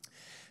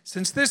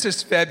Since this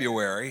is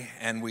February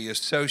and we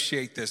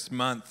associate this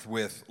month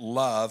with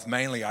love,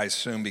 mainly I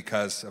assume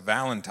because of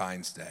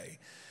Valentine's Day,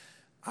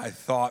 I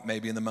thought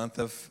maybe in the month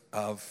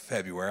of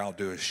February I'll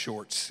do a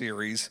short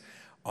series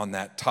on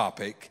that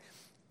topic.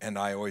 And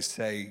I always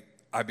say,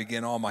 I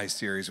begin all my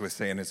series with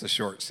saying it's a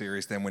short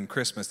series. Then when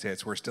Christmas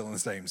hits, we're still in the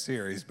same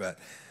series, but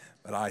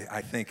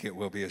I think it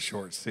will be a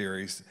short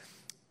series.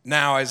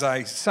 Now, as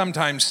I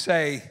sometimes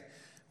say,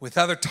 with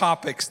other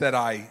topics that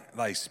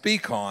I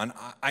speak on,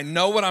 I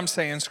know what I'm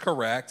saying is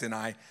correct, and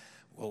I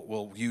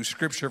will use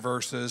scripture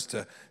verses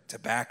to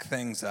back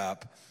things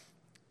up.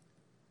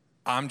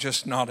 I'm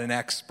just not an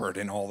expert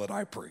in all that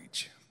I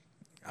preach.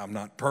 I'm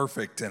not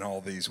perfect in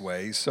all these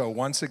ways. So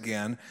once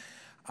again,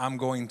 I'm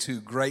going to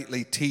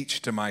greatly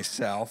teach to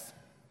myself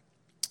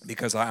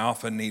because I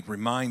often need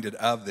reminded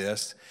of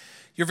this.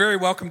 You're very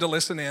welcome to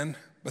listen in,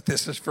 but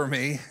this is for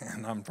me,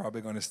 and I'm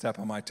probably going to step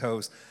on my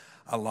toes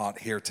a lot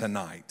here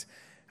tonight.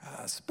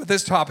 But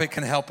this topic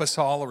can help us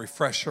all, a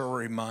refresher, a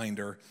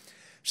reminder.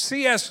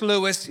 C.S.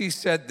 Lewis, he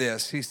said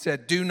this. He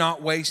said, "Do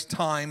not waste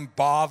time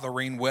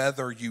bothering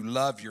whether you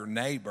love your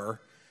neighbor.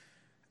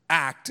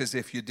 Act as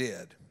if you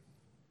did."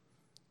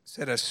 He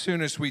said, as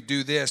soon as we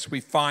do this,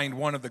 we find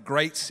one of the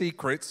great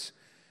secrets.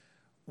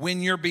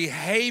 When you're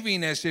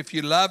behaving as if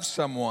you love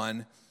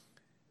someone,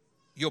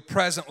 you'll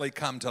presently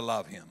come to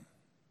love him.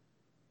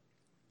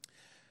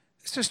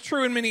 This is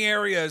true in many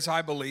areas,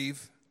 I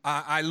believe.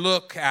 I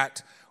look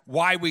at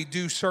why we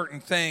do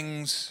certain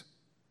things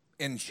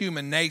in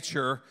human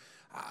nature.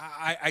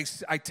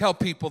 I tell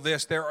people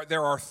this,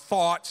 there are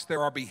thoughts,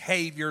 there are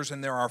behaviors,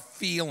 and there are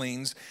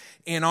feelings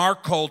in our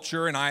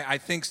culture, and I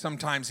think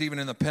sometimes even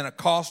in the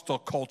Pentecostal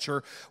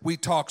culture, we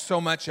talk so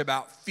much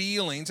about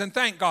feelings, and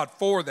thank God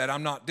for that.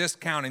 I'm not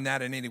discounting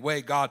that in any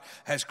way. God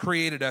has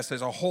created us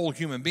as a whole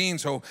human being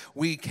so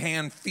we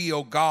can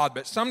feel God,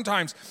 but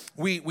sometimes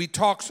we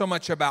talk so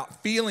much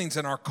about feelings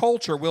in our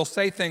culture. We'll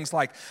say things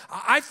like,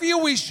 I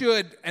feel we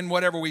should, and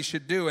whatever we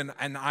should do,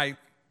 and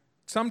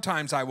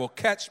sometimes I will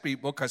catch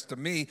people, because to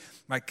me,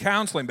 my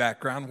counseling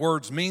background,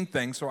 words mean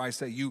things, so I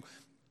say,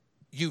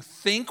 you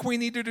think we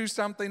need to do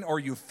something, or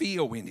you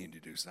feel we need to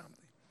do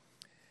something.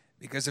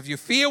 Because if you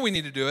feel we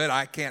need to do it,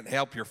 I can't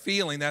help your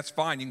feeling. That's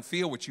fine. You can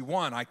feel what you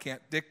want. I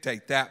can't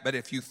dictate that. But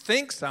if you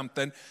think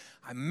something,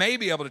 I may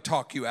be able to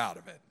talk you out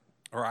of it,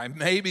 or I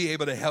may be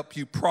able to help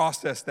you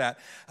process that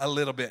a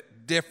little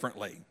bit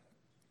differently.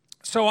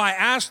 So I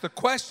asked the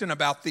question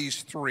about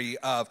these three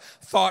of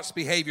thoughts,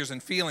 behaviors,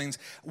 and feelings.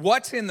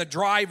 What's in the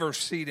driver's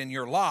seat in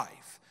your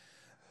life?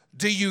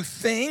 Do you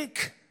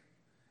think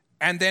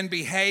and then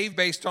behave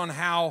based on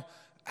how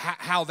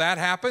that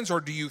happens?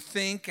 Or do you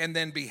think and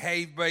then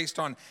behave based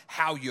on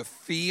how you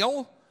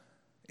feel?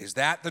 Is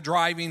that the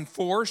driving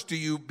force? Do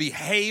you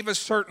behave a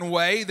certain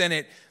way, then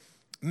it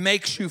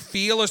makes you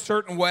feel a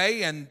certain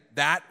way, and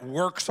that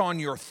works on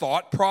your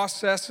thought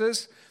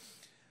processes?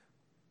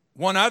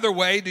 One other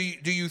way,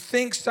 do you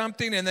think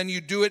something and then you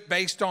do it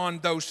based on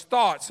those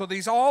thoughts? So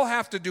these all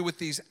have to do with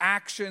these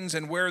actions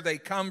and where they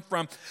come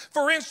from.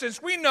 For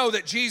instance, we know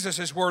that Jesus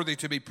is worthy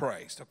to be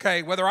praised,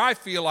 okay? Whether I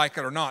feel like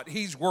it or not,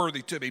 he's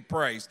worthy to be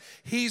praised.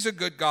 He's a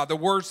good God. The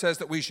word says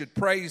that we should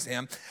praise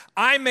him.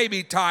 I may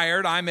be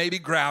tired. I may be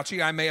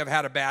grouchy. I may have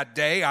had a bad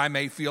day. I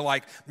may feel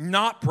like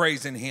not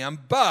praising him.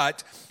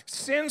 But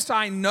since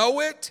I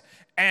know it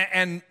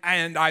and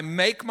I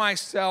make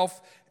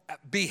myself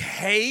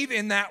behave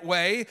in that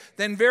way,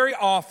 then very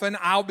often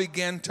I'll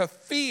begin to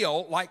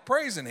feel like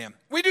praising him.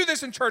 We do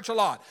this in church a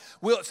lot.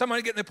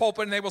 Somebody get in the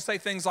pulpit and they will say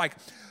things like,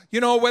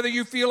 whether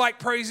you feel like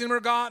praising him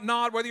or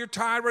not, whether you're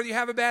tired, whether you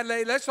have a bad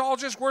day, let's all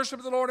just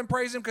worship the Lord and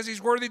praise him because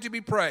he's worthy to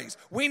be praised.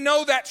 We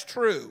know that's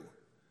true.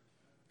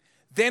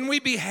 Then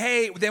we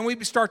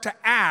start to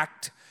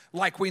act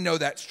like we know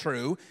that's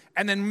true.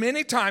 And then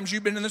many times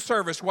you've been in the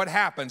service, what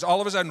happens? All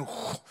of a sudden,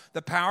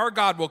 the power of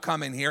God will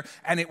come in here,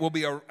 and it will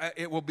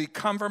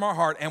come from our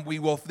heart, and we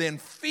will then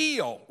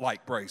feel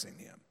like praising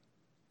him.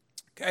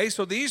 Okay,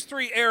 so these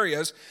three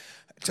areas,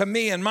 to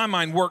me, in my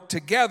mind, work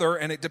together,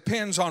 and it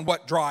depends on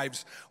what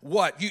drives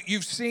what.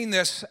 You've seen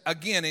this,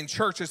 again, in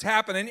churches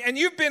happen, and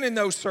you've been in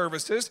those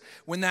services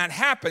when that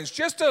happens.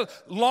 Just a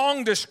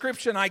long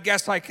description, I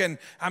guess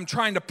I'm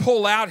trying to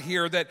pull out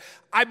here, that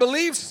I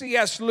believe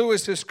C.S.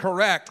 Lewis is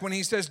correct when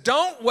he says,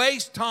 don't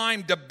waste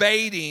time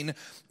debating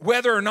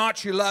whether or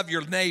not you love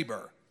your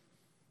neighbor.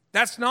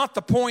 That's not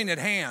the point at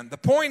hand. The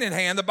point at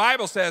hand, the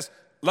Bible says,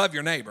 love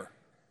your neighbor.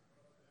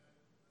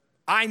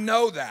 I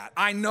know that.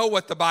 I know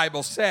what the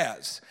Bible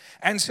says.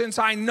 And since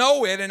I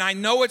know it and I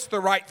know it's the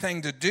right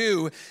thing to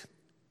do,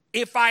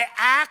 if I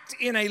act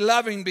in a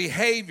loving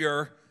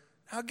behavior,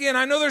 again,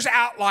 I know there's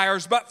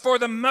outliers, but for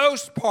the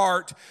most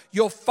part,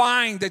 you'll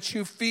find that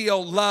you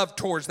feel love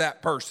towards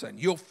that person.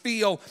 You'll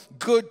feel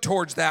good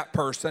towards that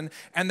person,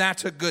 and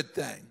that's a good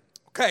thing.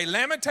 Okay,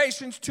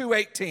 Lamentations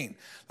 2:18.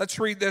 Let's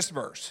read this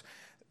verse.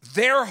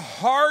 Their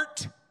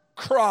heart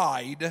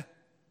cried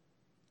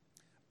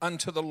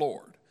unto the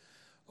Lord.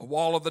 A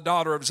wall of the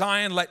daughter of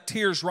Zion, let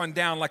tears run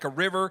down like a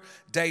river,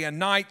 day and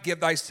night. Give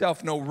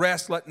thyself no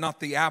rest, let not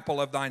the apple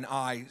of thine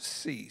eye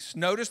cease.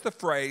 Notice the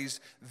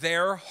phrase,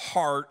 their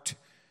heart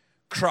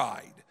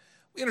cried.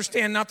 We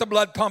understand not the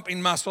blood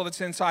pumping muscle that's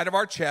inside of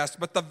our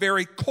chest, but the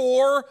very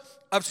core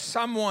of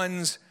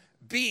someone's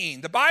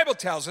being. The Bible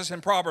tells us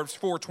in Proverbs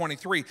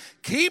 4:23,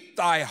 keep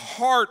thy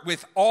heart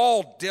with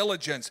all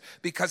diligence,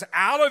 because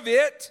out of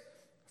it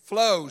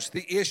flows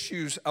the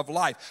issues of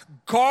life.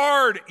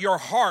 Guard your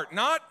heart.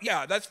 Not,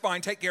 yeah, that's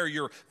fine, take care of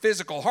your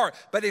physical heart,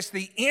 but it's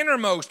the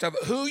innermost of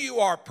who you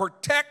are.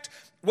 Protect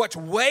what's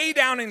way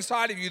down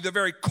inside of you, the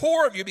very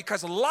core of you,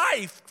 because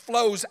life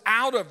flows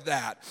out of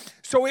that.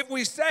 So if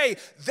we say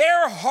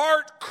their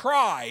heart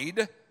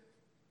cried,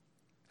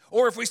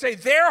 or if we say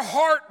their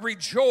heart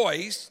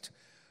rejoiced,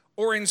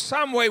 or in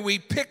some way we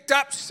picked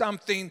up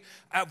something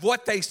of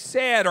what they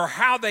said or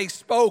how they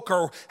spoke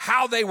or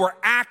how they were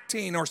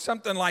acting or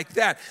something like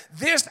that.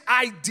 This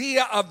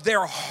idea of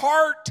their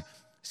heart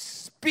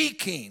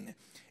speaking,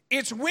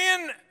 it's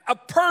when a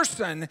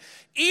person,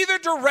 either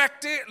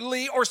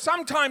directly or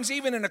sometimes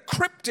even in a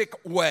cryptic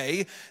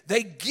way,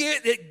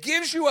 it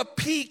gives you a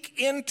peek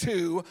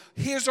into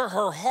his or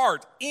her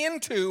heart,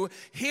 into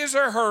his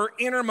or her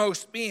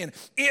innermost being.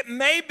 It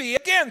may be,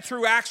 again,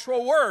 through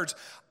actual words.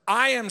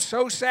 I am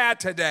so sad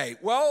today.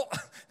 Well,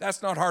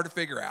 that's not hard to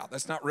figure out.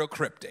 That's not real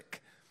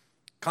cryptic.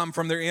 Come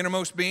from their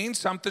innermost being,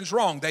 something's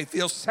wrong. They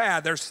feel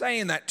sad. They're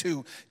saying that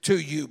to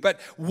you. But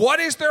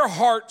what is their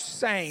heart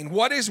saying?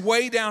 What is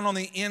way down on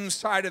the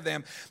inside of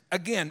them?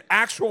 Again,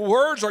 actual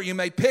words, or you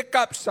may pick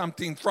up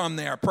something from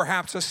there,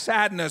 perhaps a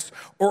sadness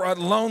or a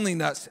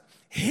loneliness.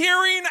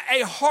 Hearing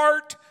a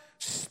heart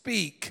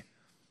speak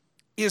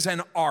is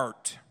an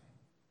art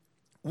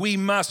we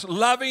must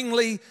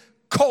lovingly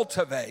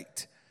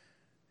cultivate.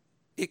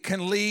 It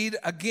can lead,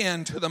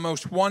 again, to the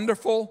most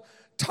wonderful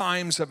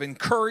times of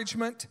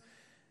encouragement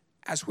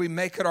as we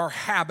make it our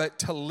habit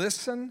to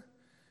listen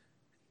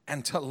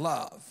and to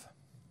love.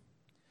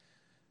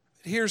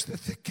 Here's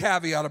the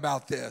caveat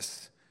about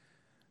this.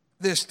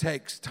 This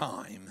takes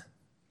time.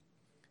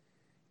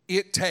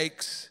 It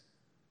takes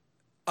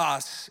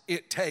us,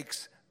 it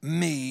takes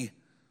me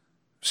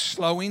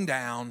slowing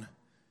down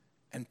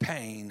and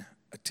paying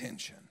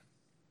attention.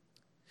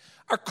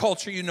 Our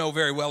culture, you know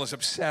very well, is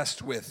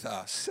obsessed with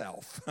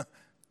self.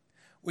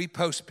 We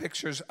post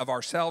pictures of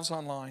ourselves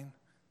online,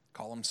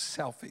 call them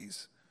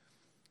selfies.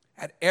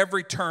 At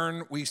every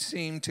turn, we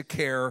seem to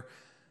care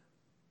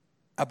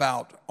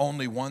about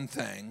only one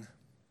thing: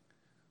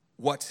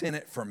 what's in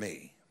it for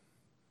me.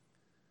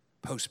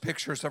 Post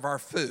pictures of our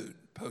food,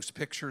 post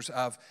pictures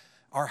of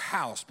our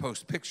house,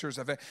 post pictures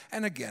of it.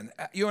 And again,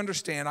 you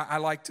understand, I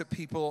like to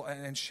people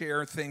and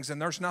share things, and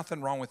there's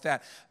nothing wrong with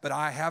that. But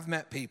I have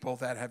met people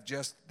that have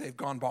they've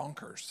gone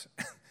bonkers.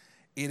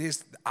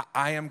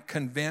 I am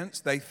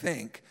convinced they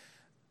think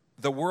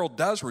the world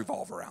does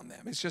revolve around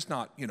them. It's just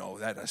not,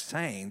 that a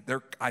saying.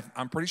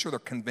 I'm pretty sure they're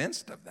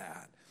convinced of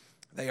that.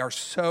 They are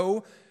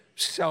so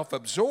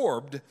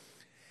self-absorbed.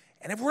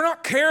 And if we're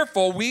not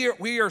careful,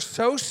 we are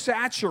so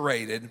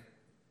saturated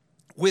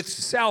with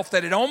self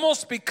that it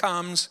almost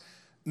becomes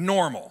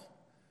normal.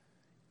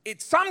 It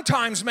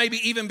sometimes maybe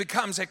even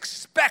becomes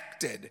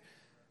expected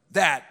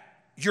that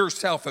you're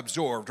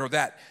self-absorbed or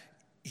that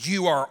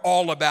you are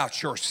all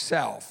about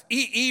yourself.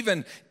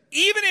 Even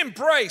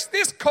embrace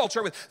this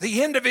culture with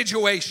the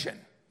individuation.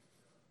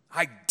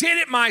 I did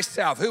it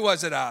myself. Who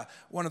was it?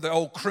 One of the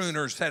old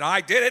crooners said,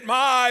 I did it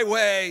my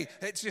way.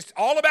 It's just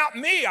all about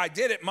me. I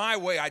did it my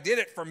way. I did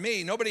it for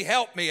me. Nobody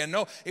helped me. And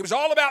no, it was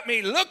all about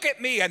me. Look at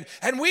me.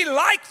 And we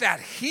like that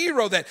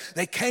hero that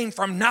they came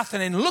from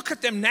nothing. And look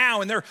at them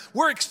now. And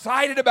we're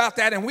excited about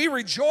that. And we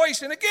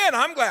rejoice. And again,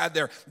 I'm glad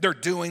they're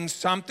doing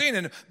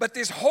something. But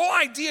this whole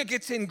idea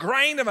gets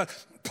ingrained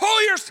of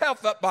pull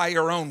yourself up by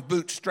your own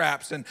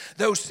bootstraps, and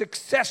those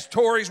success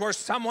stories where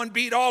someone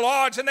beat all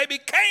odds and they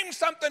became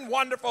something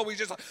wonderful. We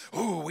just,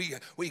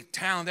 we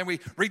tell them, we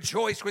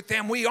rejoice with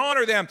them, we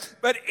honor them.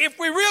 But if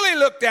we really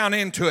look down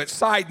into it,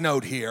 side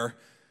note here,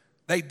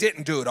 they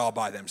didn't do it all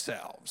by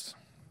themselves.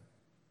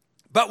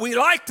 But we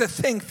like to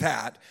think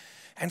that,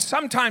 and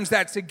sometimes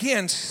that's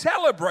again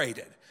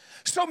celebrated.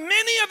 So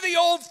many of the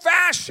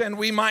old-fashioned,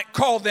 we might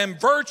call them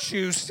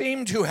virtues,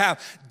 seem to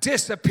have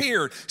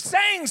disappeared.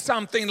 Saying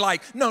something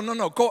like,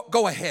 no,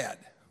 go ahead.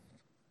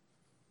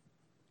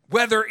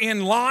 Whether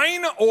in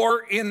line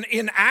or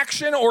in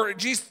action or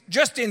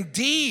just in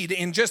deed,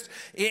 in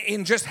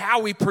just how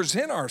we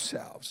present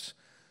ourselves.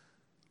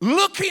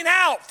 Looking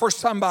out for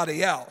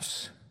somebody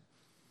else.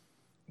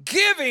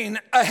 Giving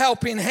a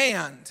helping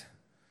hand.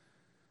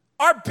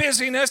 Our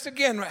busyness,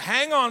 again,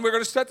 hang on, we're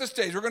going to set the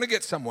stage, we're going to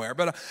get somewhere,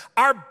 but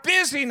our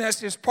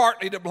busyness is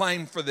partly to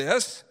blame for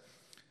this.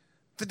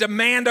 The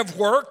demand of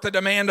work, the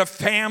demand of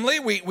family,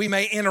 we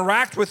may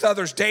interact with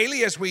others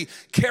daily as we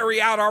carry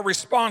out our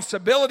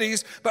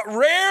responsibilities, but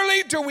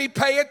rarely do we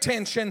pay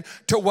attention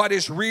to what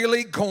is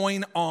really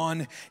going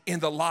on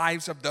in the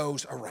lives of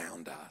those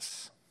around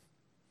us.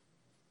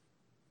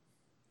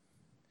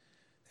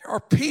 There are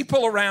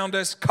people around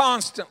us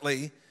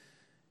constantly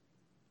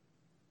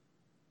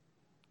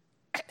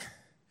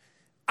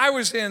I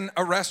was in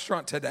a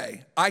restaurant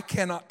today. I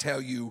cannot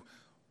tell you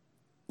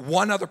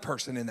one other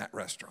person in that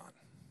restaurant.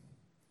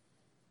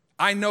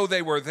 I know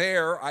they were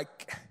there.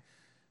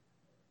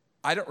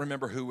 I don't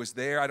remember who was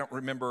there. I don't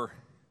remember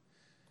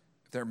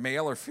if they're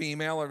male or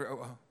female,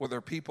 or were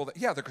there people that,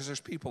 yeah, because there's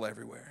people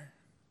everywhere.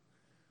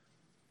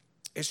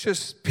 It's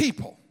just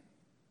people.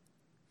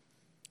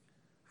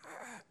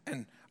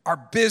 And our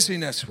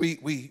busyness,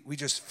 we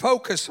just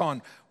focus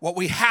on what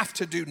we have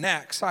to do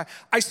next.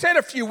 I said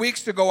a few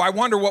weeks ago, I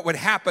wonder what would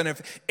happen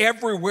if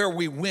everywhere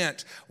we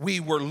went, we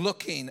were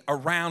looking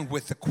around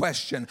with the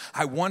question,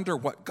 I wonder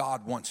what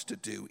God wants to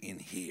do in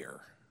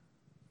here.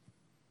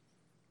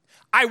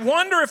 I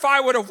wonder if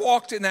I would have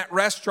walked in that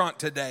restaurant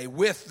today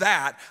with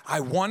that,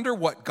 I wonder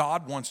what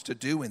God wants to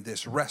do in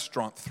this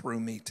restaurant through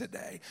me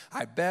today.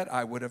 I bet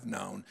I would have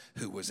known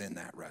who was in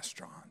that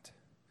restaurant.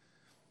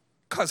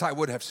 Because I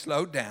would have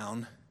slowed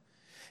down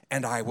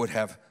and I would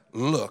have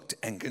looked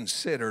and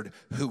considered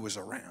who was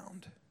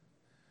around.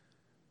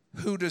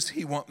 Who does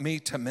he want me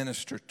to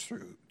minister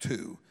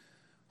to?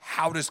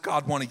 How does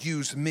God want to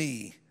use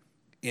me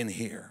in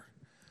here?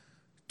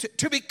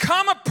 To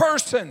become a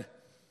person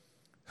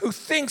who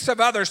thinks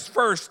of others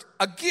first,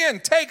 again,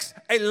 takes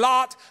a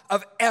lot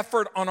of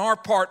effort on our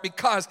part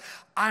because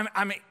I'm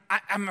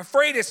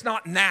afraid it's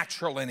not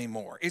natural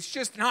anymore. It's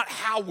just not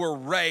how we're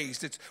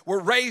raised.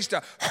 We're raised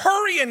to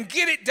hurry and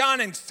get it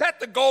done and set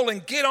the goal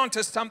and get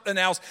onto something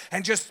else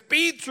and just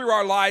speed through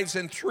our lives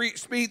and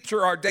speed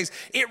through our days.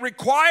 It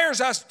requires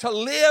us to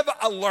live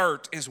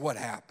alert is what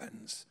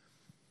happens.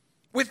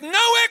 With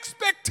no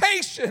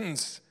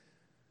expectations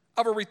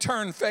of a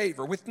return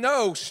favor, with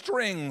no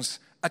strings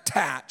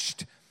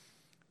attached.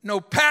 No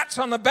pats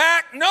on the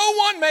back. No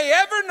one may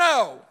ever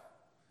know.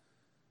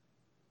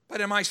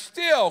 But am I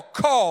still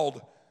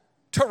called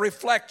to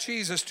reflect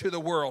Jesus to the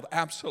world?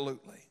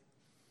 Absolutely.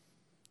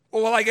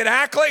 Well, will I get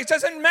accolades? It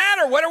doesn't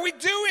matter. What are we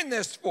doing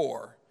this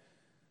for?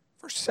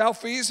 For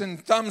selfies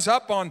and thumbs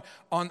up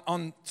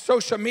on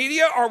social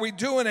media? Are we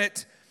doing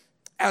it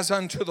as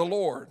unto the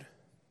Lord?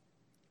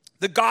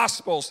 The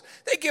Gospels,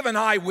 they give an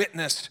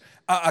eyewitness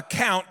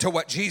account to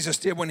what Jesus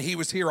did when he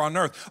was here on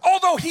earth.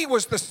 Although he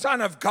was the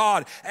Son of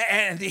God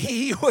and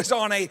he was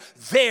on a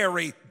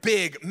very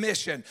big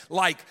mission,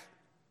 like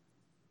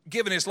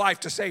giving his life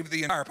to save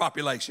the entire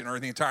population or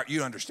the entire,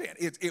 you understand.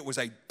 It was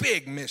a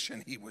big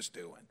mission he was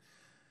doing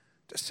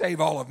to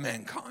save all of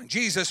mankind.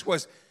 Jesus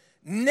was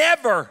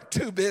never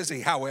too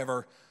busy,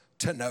 however,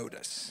 to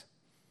notice.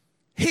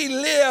 He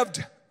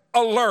lived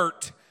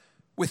alert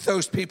with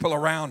those people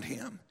around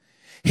him.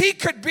 He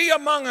could be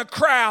among a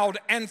crowd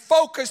and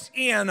focus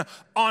in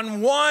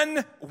on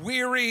one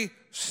weary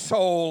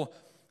soul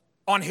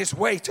on his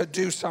way to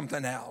do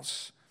something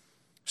else.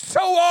 So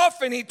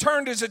often he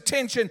turned his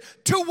attention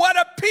to what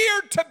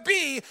appeared to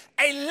be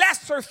a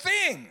lesser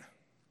thing.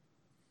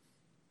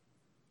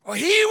 Well,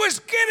 he was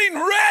getting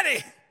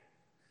ready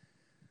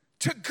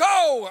to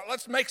go,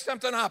 let's make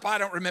something up, I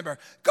don't remember.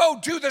 Go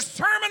do the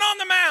Sermon on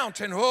the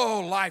Mount and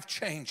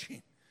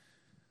life-changing.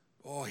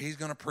 He's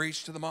going to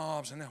preach to the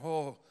mobs and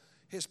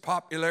his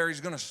popularity is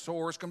going to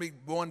soar. It's going to be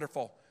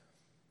wonderful.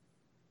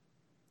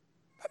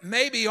 But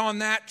maybe on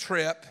that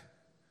trip,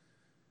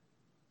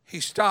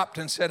 he stopped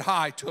and said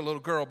hi to a little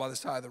girl by the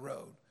side of the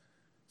road.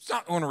 It's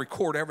not going to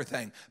record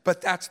everything, but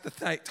that's the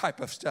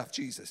type of stuff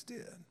Jesus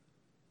did.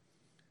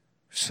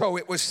 So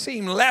it would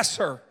seem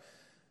lesser,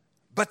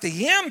 but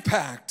the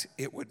impact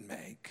it would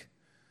make.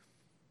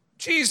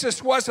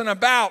 Jesus wasn't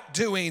about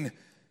doing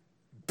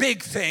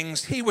big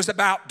things. He was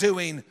about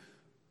doing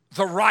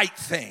the right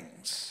things.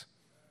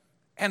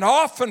 And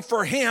often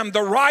for him,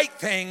 the right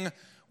thing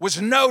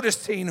was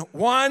noticing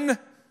one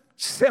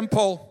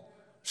simple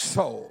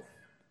soul.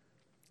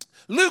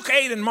 Luke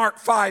 8 and Mark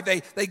 5,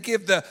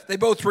 they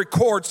both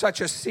record such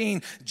a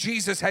scene.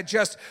 Jesus had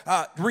just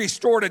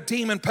restored a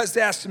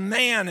demon-possessed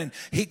man, and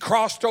he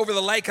crossed over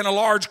the lake, and a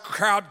large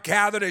crowd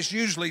gathered as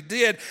usually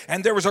did.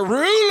 And there was a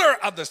ruler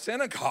of the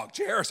synagogue,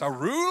 Jairus, a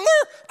ruler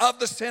of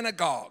the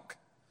synagogue.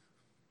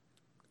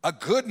 A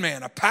good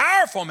man, a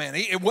powerful man,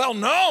 well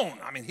known.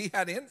 He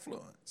had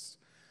influence.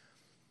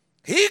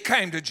 He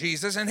came to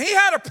Jesus and he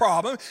had a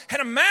problem, had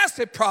a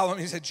massive problem.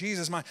 He said,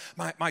 Jesus,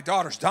 my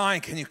daughter's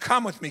dying. Can you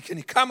come with me? Can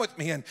you come with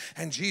me?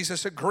 And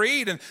Jesus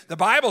agreed. And the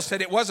Bible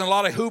said it wasn't a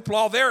lot of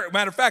hoopla there.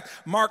 Matter of fact,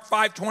 Mark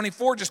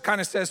 5:24 just kind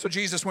of says, so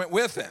Jesus went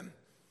with him.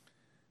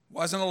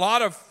 Wasn't a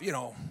lot of,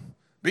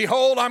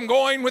 behold, I'm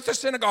going with the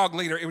synagogue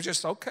leader. It was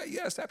just, okay,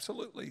 yes,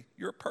 absolutely.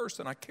 You're a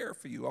person. I care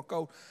for you. I'll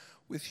go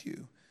with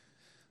you.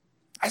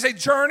 As a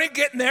journey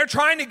getting there,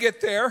 trying to get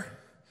there,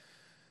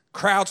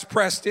 crowds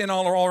pressed in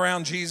all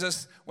around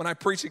Jesus. When I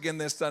preach again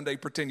this Sunday,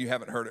 pretend you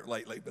haven't heard it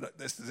lately, but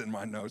this is in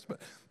my notes. But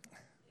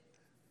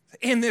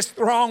in this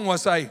throng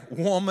was a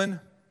woman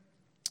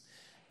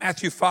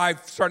Matthew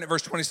 5, starting at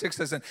verse 26,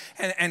 says,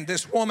 and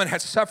this woman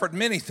had suffered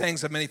many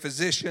things of many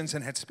physicians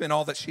and had spent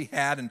all that she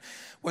had and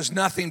was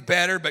nothing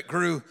better, but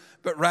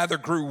rather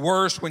grew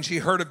worse when she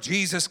heard of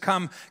Jesus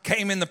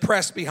came in the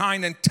press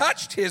behind and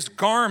touched his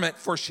garment.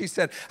 For she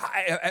said,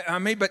 I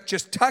may but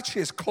just touch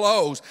his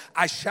clothes,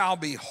 I shall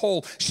be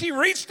whole. She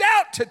reached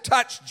out to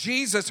touch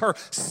Jesus. Her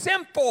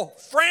simple,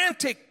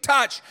 frantic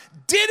touch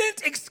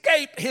didn't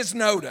escape his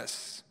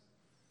notice.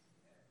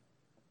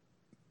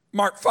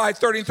 Mark 5,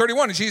 30 and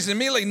 31, and Jesus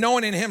immediately,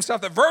 knowing in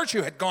himself that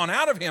virtue had gone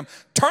out of him,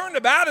 turned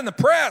about in the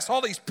press,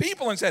 all these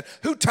people, and said,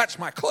 who touched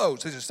my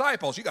clothes? His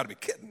disciples, you got to be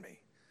kidding me.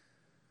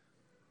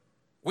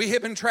 We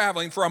have been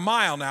traveling for a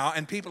mile now,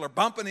 and people are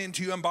bumping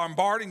into you and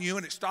bombarding you,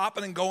 and it's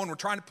stopping and going. We're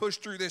trying to push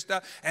through this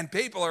stuff, and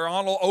people are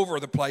all over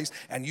the place,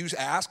 and you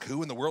ask,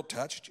 who in the world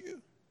touched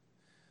you?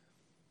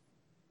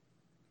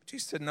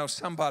 Jesus said, no,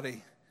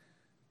 somebody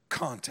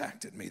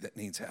contacted me that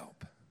needs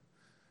help.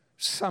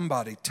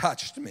 Somebody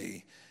touched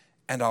me,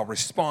 and I'll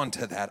respond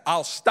to that.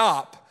 I'll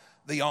stop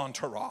the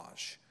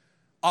entourage.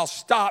 I'll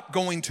stop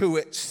going to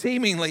it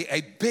seemingly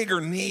a bigger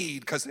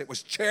need because it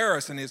was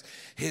Jairus and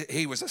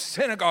he was a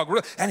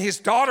synagogue and his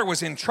daughter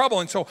was in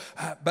trouble. And so,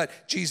 but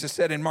Jesus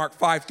said in Mark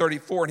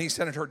 5:34, and he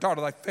said unto her, daughter,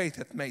 thy faith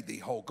hath made thee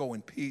whole. Go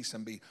in peace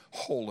and be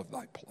whole of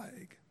thy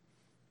plague.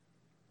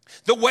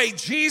 The way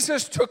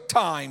Jesus took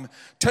time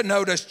to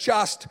notice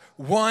just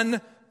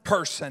one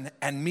person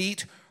and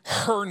meet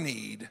her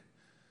need,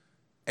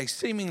 a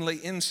seemingly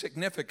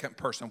insignificant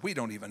person. We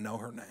don't even know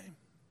her name.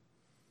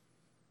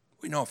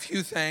 We know a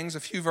few things, a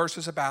few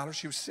verses about her.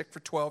 She was sick for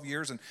 12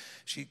 years and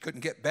she couldn't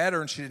get better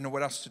and she didn't know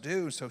what else to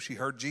do. So she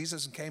heard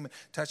Jesus and came and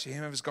touched the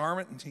hem of his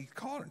garment, and he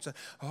called her and said,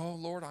 oh,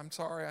 Lord, I'm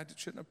sorry. I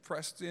shouldn't have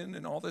pressed in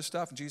and all this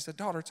stuff. And Jesus said,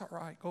 daughter, it's all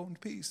right. Go in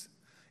peace.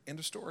 End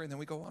of story. And then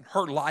we go on.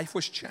 Her life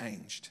was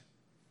changed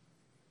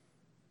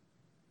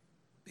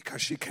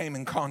because she came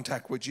in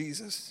contact with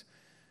Jesus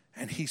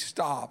and he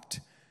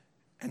stopped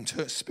and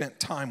spent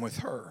time with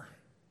her.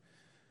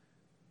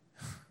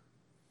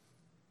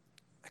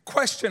 The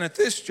question at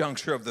this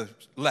juncture of the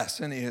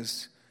lesson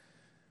is,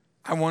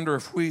 I wonder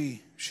if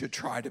we should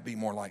try to be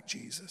more like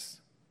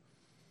Jesus.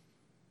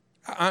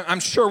 I'm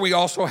sure we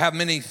also have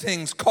many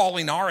things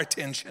calling our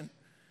attention.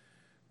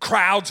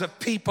 Crowds of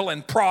people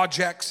and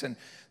projects and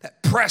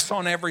that press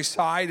on every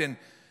side. And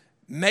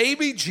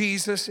maybe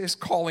Jesus is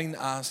calling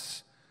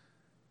us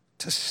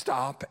to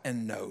stop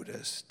and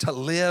notice, to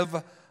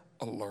live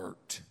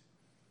alert,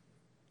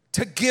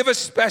 to give a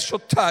special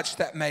touch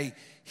that may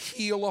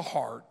heal a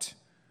heart,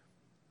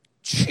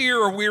 cheer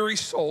a weary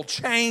soul,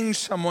 change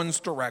someone's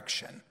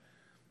direction.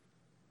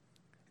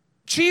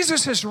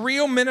 Jesus'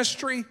 real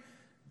ministry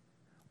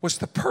was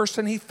the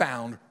person he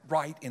found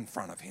right in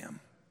front of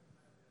him.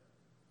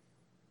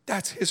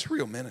 That's his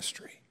real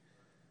ministry.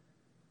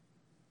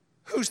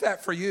 Who's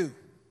that for you?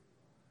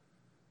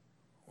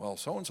 Well,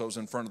 so-and-so's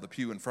in front of the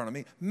pew in front of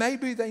me.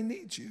 Maybe they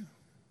need you.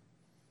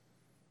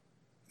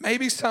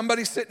 Maybe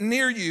somebody sitting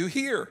near you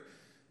here.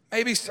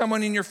 Maybe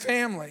someone in your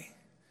family.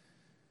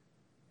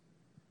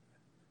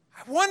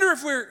 I wonder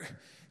if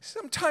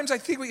sometimes I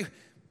think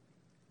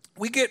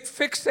we get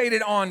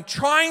fixated on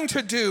trying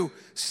to do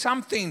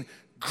something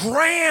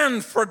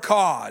grand for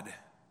God.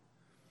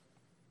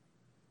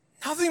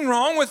 Nothing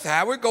wrong with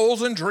that. With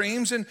goals and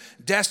dreams and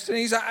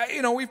destinies.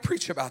 We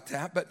preach about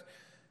that, but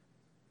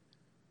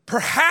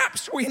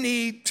perhaps we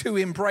need to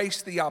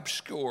embrace the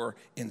obscure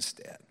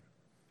instead.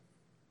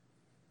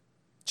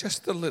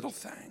 Just the little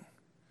thing.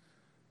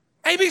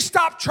 Maybe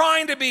stop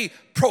trying to be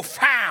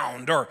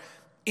profound or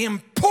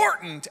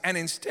important and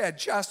instead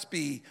just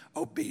be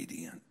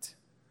obedient.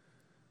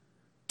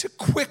 To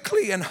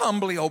quickly and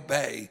humbly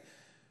obey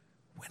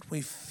when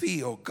we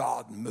feel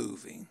God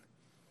moving.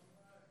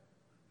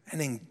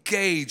 And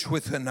engage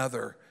with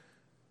another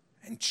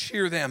and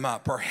cheer them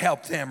up or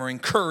help them or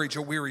encourage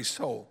a weary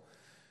soul.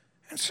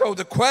 And so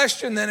the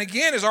question then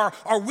again is,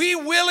 are we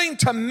willing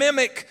to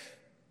mimic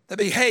the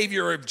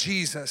behavior of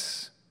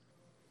Jesus?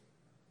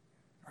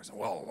 I said,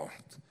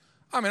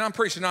 I'm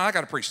preaching now. I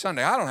got to preach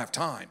Sunday. I don't have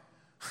time.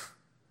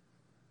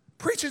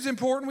 Preaching's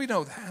important. We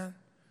know that.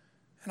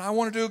 And I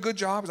want to do a good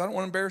job because I don't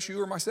want to embarrass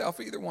you or myself,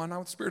 either one. I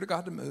want the Spirit of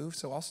God to move,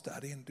 so I'll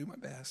study and do my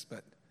best.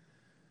 But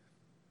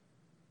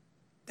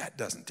that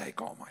doesn't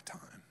take all my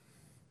time.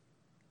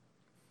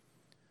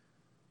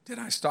 Did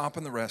I stop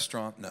in the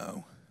restaurant?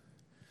 No.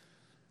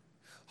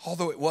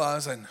 Although it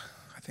was, and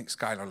I think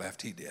Skylar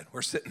left, he did.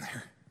 We're sitting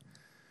there.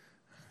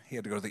 He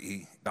had to go to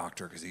the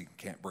doctor because he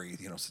can't breathe,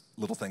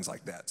 little things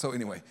like that. So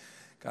anyway,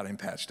 got him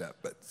patched up.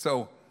 But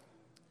so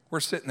we're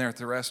sitting there at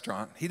the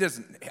restaurant. He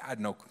had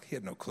no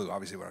clue,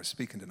 obviously, what I was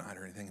speaking tonight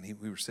or anything.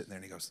 And we were sitting there,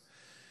 and he goes,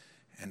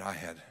 and I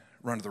had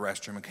run to the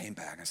restroom and came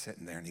back. I was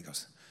sitting there, and he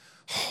goes,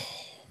 oh.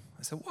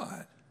 I said,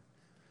 what?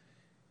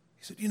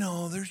 He said,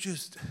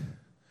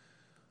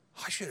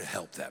 I should have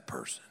helped that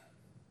person.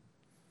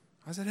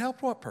 I said,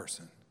 helped what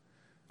person?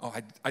 Oh,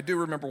 I do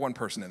remember one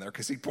person in there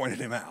because he pointed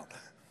him out.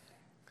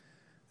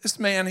 This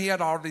man, he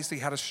had obviously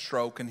had a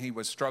stroke, and he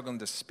was struggling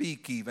to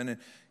speak even, and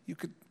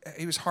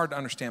he was hard to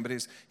understand, but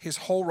his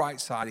whole right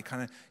side, he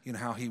kind of, you know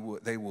how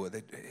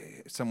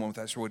someone with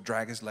that stroke would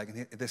drag his leg,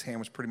 and this hand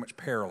was pretty much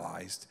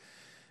paralyzed.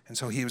 And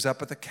so he was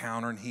up at the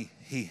counter, and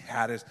he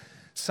had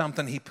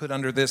something he put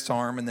under this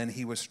arm, and then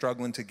he was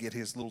struggling to get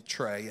his little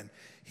tray, and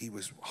he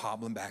was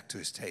hobbling back to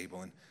his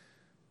table. And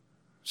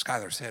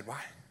Skylar said,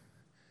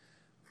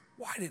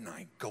 why didn't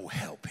I go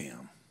help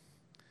him?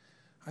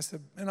 I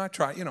said, and I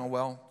tried,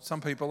 well, some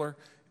people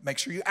make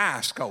sure you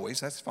ask always.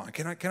 That's fine.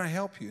 Can I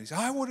help you? He said,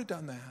 I would have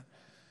done that.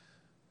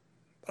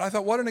 But I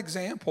thought, what an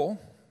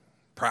example.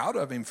 Proud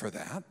of him for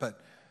that.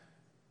 But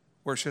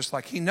where it's just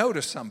like he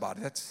noticed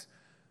somebody.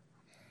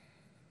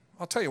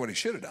 I'll tell you what he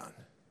should have done.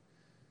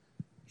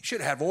 He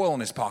should have had oil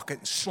in his pocket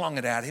and slung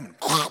it at him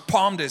and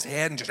palmed his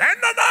head and just, in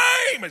the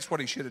name. It's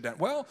what he should have done.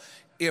 Well,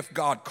 if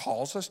God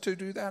calls us to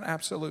do that,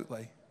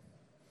 absolutely.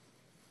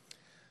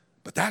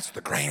 But that's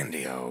the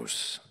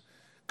grandiose.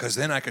 Because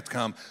then I could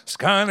come,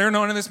 Skylar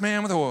anointed this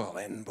man with oil.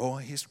 And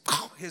boy,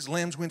 his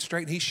limbs went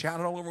straight, and he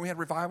shouted all over. We had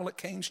revival at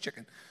Cane's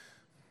Chicken.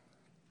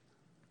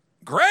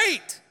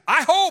 Great.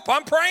 I hope.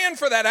 I'm praying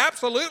for that,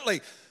 absolutely.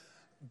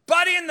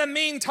 But in the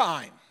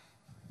meantime,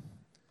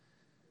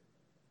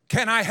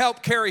 can I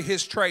help carry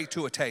his tray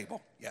to a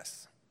table?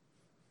 Yes.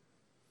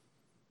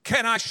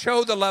 Can I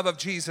show the love of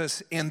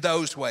Jesus in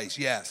those ways?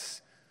 Yes.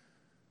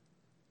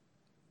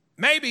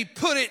 Maybe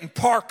put it and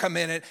park a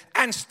minute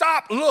and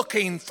stop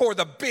looking for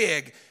the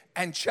big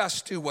and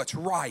just do what's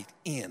right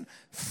in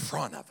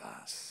front of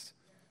us.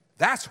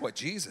 That's what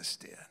Jesus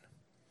did.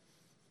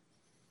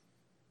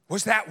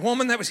 Was that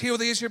woman that was healed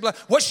with the issue of blood,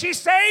 was she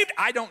saved?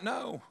 I don't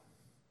know.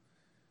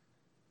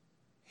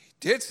 He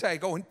did say,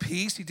 go in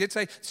peace. He did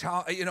say,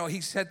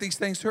 he said these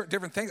things,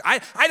 different things.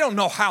 I don't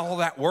know how all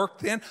that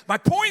worked then. My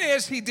point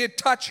is, he did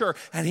touch her,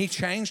 and he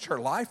changed her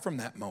life from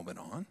that moment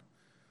on.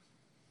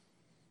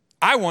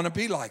 I want to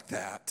be like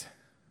that.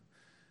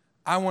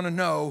 I want to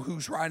know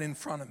who's right in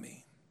front of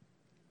me.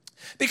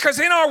 Because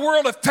in our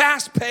world of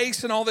fast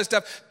pace and all this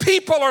stuff,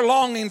 people are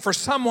longing for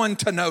someone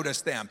to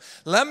notice them.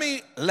 Let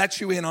me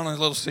let you in on a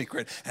little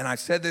secret. And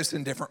I've said this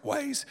in different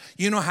ways.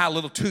 You know how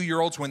little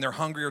 2-year-olds, when they're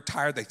hungry or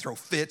tired, they throw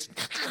fits.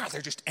 They're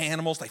just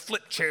animals. They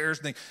flip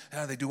chairs.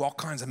 And they do all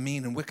kinds of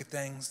mean and wicked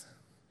things.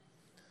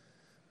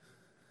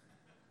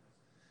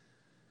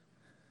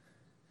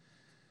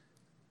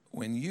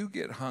 When you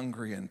get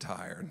hungry and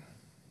tired,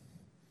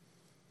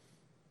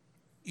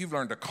 you've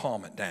learned to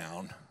calm it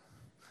down,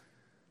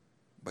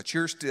 but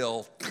you're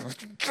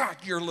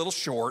a little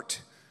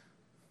short.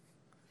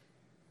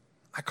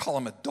 I call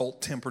them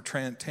adult temper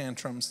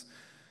tantrums.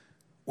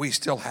 We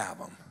still have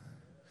them.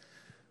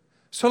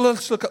 So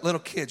let's look at little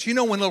kids. You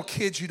know when little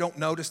kids, you don't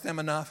notice them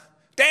enough?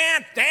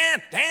 Dan.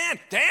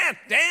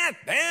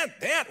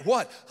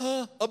 What?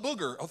 A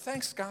booger. Oh,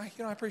 thanks, Sky.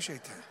 I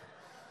appreciate that.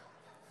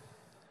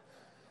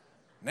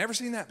 Never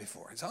seen that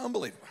before. It's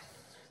unbelievable.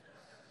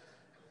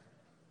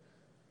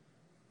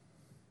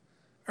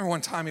 Remember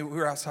one time we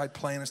were outside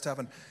playing and stuff,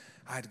 and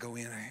I had to go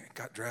in. I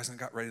got dressed and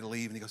got ready to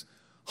leave, and he goes,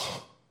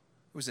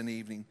 it was an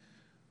evening.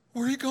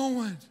 Where are you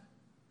going?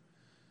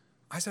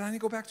 I said, I need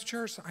to go back to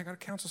church. I got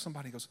to counsel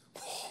somebody. He goes,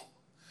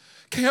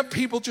 can't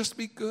people just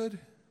be good?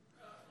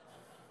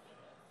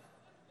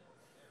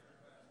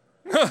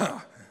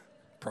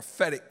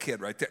 Prophetic kid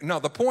right there. No,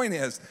 the point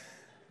is,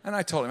 and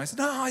I told him, I said,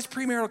 no, it's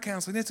premarital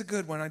counseling. It's a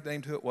good one. I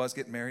named who it was,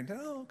 getting married.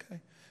 Oh, okay.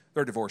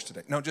 They're divorced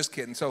today. No, just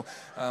kidding. So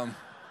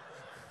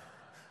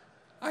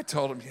I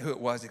told him who it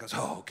was. He goes,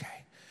 oh,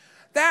 okay.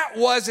 That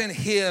wasn't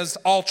his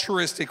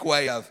altruistic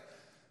way of,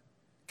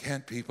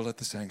 can't people at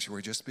the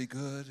sanctuary just be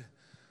good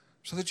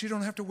so that you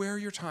don't have to wear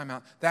your time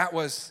out? That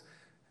was,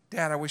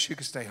 Dad, I wish you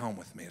could stay home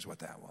with me, is what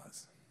that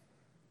was.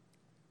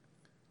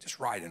 Just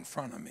right in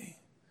front of me.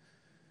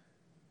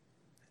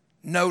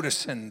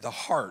 Noticing the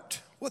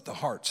heart, what the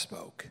heart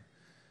spoke.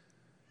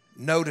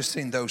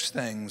 Noticing those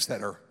things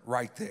that are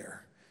right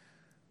there.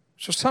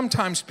 So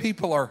sometimes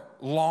people are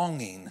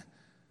longing.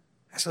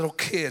 As little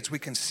kids, we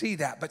can see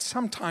that. But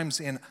sometimes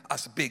in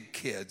us big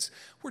kids,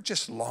 we're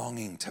just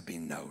longing to be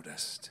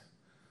noticed.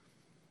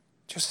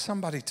 Just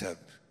somebody to,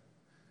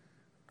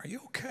 are you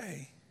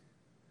okay?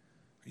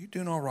 Are you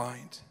doing all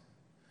right?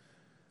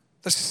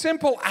 The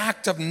simple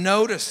act of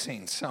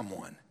noticing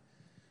someone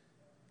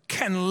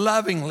can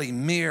lovingly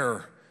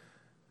mirror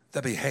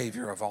the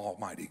behavior of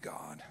Almighty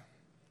God.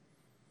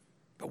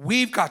 But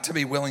we've got to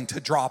be willing to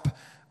drop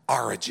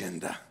our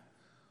agenda.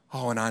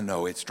 Oh, and I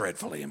know it's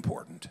dreadfully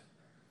important.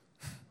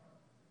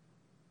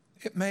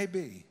 It may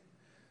be.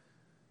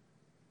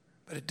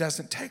 But it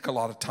doesn't take a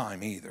lot of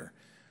time either.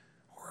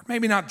 Or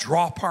maybe not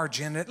drop our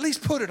agenda, at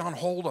least put it on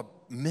hold a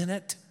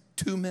minute,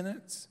 2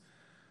 minutes.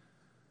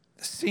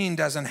 The scene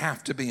doesn't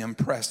have to be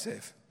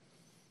impressive.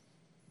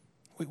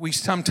 We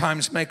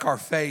sometimes make our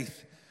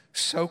faith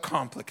so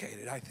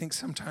complicated. I think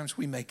sometimes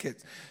we make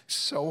it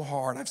so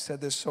hard. I've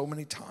said this so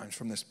many times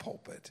from this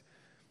pulpit.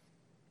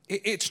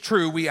 It's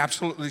true, we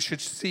absolutely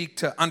should seek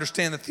to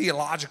understand the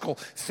theological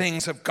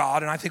things of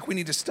God, and I think we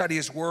need to study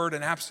His Word,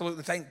 and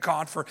absolutely thank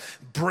God for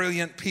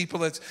brilliant people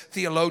that's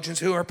theologians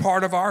who are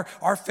part of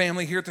our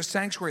family here at the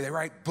sanctuary. They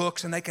write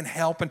books and they can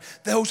help, and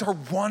those are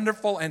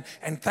wonderful, and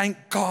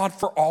thank God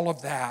for all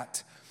of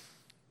that.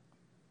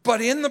 But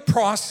in the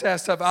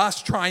process of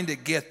us trying to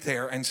get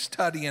there and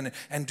studying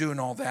and doing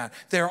all that,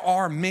 there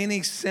are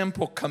many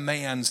simple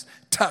commands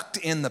tucked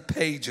in the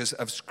pages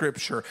of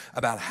Scripture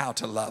about how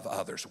to love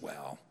others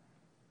well.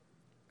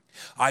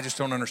 I just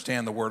don't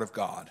understand the Word of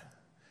God.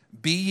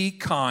 Be ye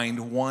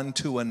kind one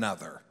to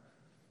another.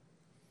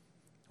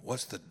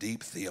 What's the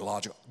deep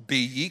theological? Be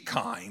ye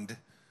kind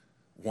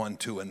one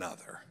to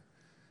another.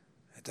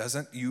 It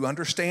doesn't, you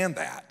understand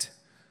that.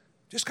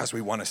 Just because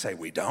we want to say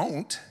we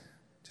don't.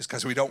 Just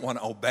because we don't want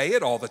to obey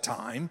it all the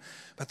time,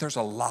 but there's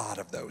a lot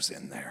of those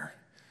in there.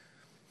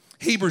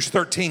 Hebrews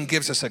 13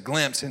 gives us a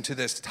glimpse into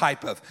this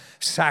type of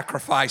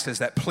sacrifices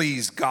that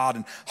please God,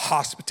 and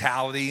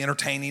hospitality,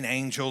 entertaining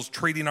angels,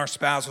 treating our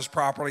spouses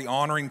properly,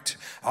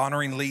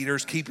 honoring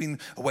leaders, keeping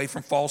away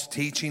from false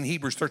teaching.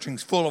 Hebrews 13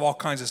 is full of all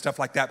kinds of stuff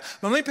like that.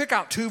 But let me pick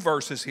out two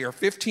verses here,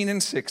 15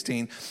 and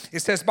 16.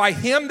 It says, by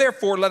Him,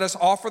 therefore, let us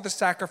offer the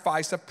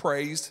sacrifice of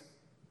praise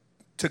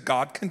to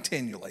God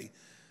continually.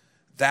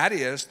 That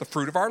is the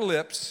fruit of our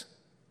lips,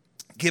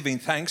 giving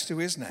thanks to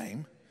His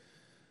name.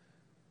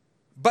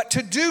 But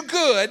to do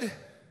good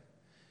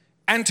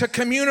and to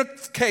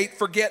communicate,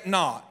 forget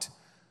not.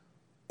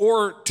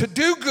 Or to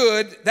do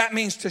good, that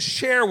means to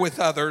share with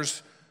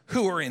others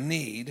who are in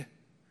need.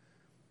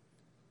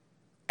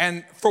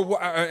 And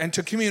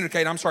to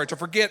communicate,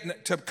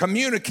 to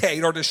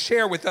communicate or to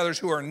share with others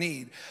who are in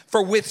need.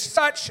 For with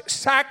such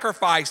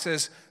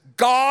sacrifices,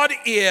 God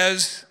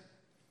is...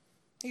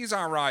 He's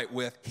all right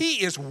with.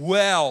 He is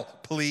well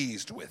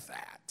pleased with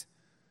that.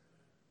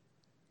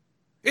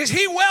 Is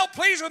He well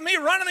pleased with me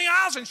running the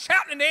aisles and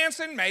shouting and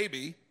dancing?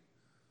 Maybe.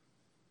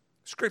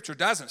 Scripture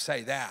doesn't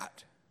say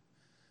that.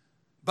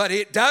 But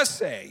it does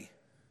say,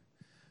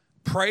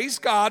 praise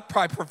God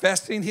by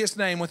professing His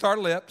name with our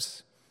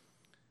lips.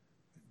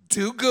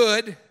 Do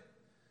good.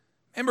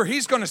 Remember,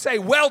 He's going to say,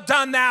 well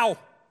done thou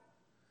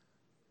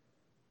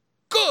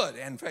good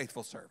and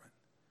faithful servant.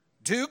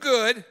 Do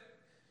good.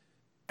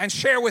 And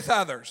share with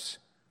others.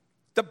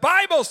 The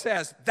Bible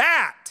says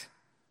that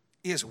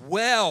is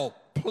well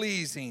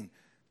pleasing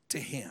to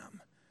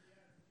Him.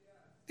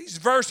 These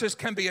verses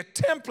can be a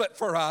template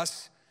for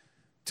us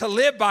to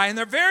live by, and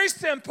they're very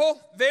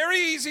simple, very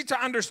easy to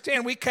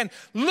understand. We can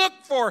look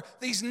for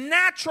these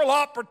natural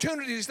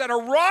opportunities that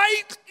are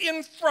right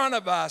in front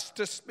of us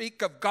to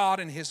speak of God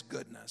and His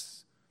goodness.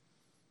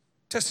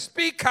 To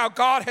speak how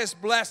God has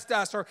blessed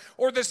us,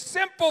 or the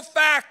simple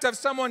fact of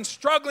someone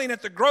struggling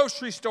at the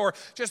grocery store,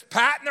 just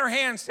patting their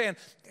hand saying,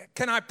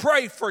 can I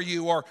pray for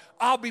you? Or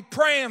I'll be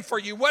praying for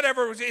you,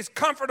 whatever is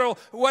comfortable,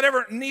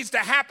 whatever needs to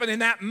happen in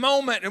that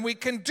moment. And we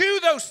can do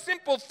those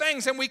simple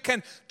things, and we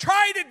can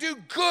try to do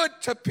good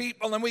to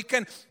people, and we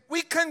can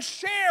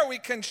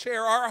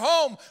share our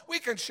home, we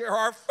can share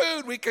our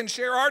food, we can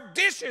share our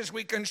dishes,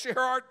 we can share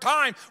our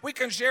time, we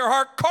can share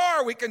our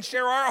car, we can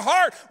share our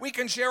heart, we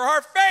can share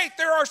our faith.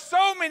 There are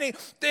so many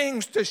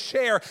things to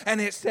share, and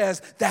it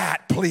says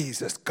that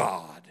pleases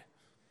God.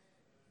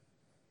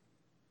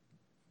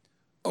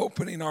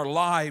 Opening our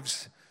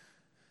lives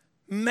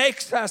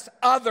makes us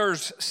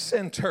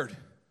others-centered.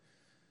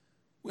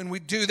 When we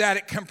do that,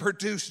 it can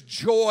produce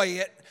joy.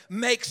 It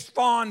makes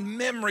fond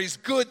memories.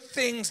 Good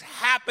things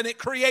happen. It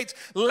creates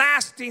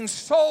lasting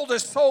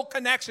soul-to-soul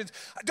connections.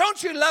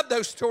 Don't you love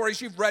those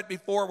stories you've read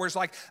before where it's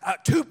like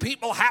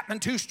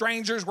two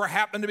strangers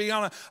happened to be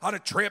on a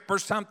trip or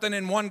something,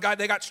 and one guy,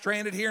 they got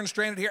stranded here,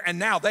 and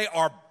now they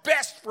are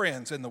best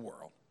friends in the world.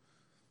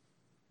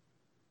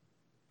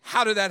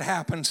 How did that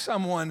happen?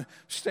 Someone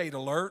stayed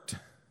alert.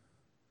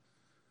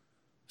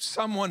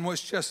 Someone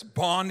was just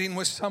bonding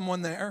with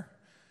someone there.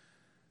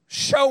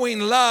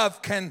 Showing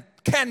love can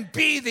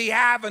be the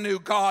avenue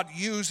God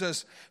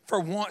uses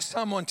for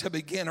someone to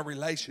begin a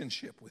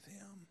relationship with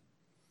Him.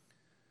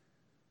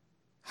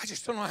 I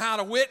just don't know how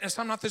to witness.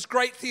 I'm not this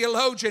great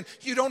theologian.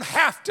 You don't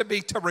have to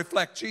be to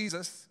reflect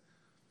Jesus.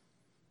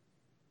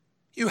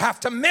 You have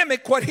to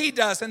mimic what He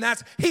does, and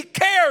that's He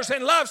cares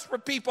and loves for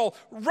people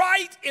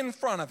right in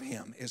front of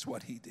Him is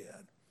what He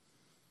did.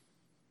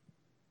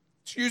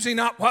 It's usually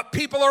not what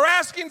people are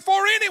asking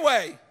for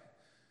anyway.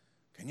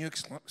 Can you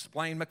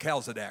explain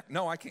Melchizedek?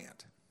 No, I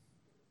can't.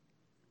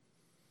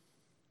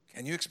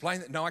 Can you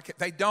explain that? No, I can't.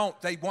 They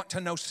don't. They want to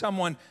know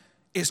someone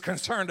is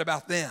concerned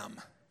about them.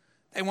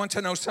 They want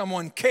to know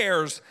someone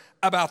cares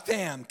about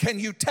them. Can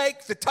you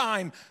take the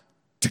time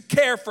to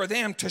care for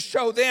them, to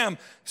show them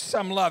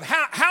some love?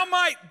 How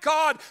might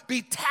God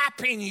be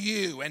tapping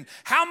you? And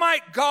how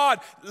might God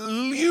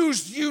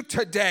use you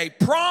today,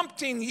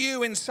 prompting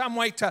you in some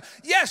way to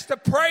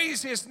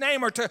praise His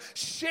name, or to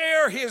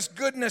share His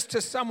goodness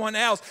to someone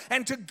else,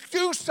 and to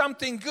do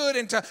something good,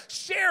 and to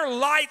share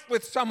life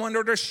with someone,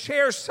 or to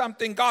share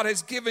something God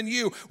has given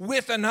you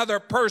with another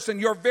person,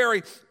 your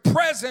very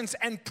presence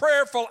and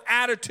prayerful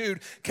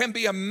attitude can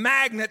be a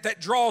magnet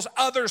that draws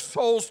other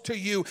souls to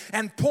you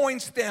and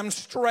points them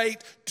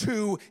straight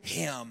to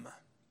Him.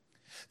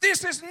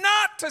 This is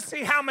not to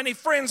see how many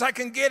friends I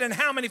can get and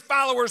how many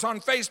followers on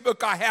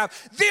Facebook I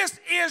have. This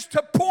is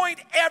to point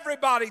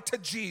everybody to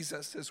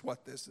Jesus, is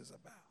what this is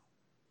about.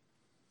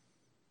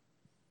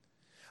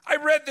 I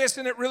read this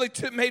and it really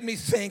made me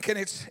think, and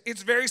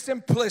it's very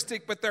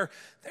simplistic, but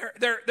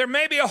there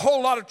may be a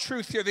whole lot of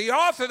truth here. The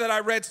author that I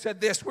read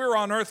said this: we're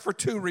on earth for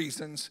two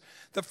reasons.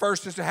 The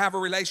first is to have a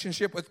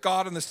relationship with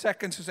God, and the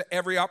second is that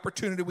every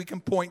opportunity we can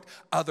point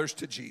others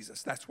to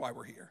Jesus. That's why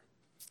we're here.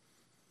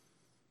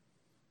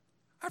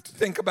 I have to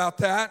think about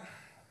that.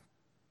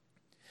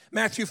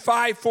 Matthew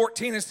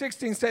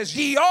 5:14-16 says,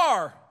 ye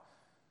are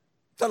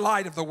the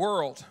light of the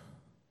world.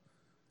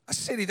 A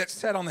city that's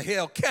set on the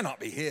hill cannot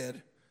be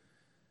hid.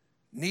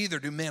 Neither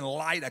do men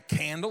light a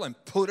candle and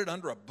put it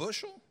under a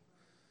bushel,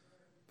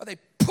 but they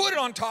put it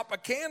on top of a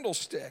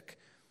candlestick,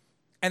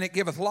 and it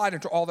giveth light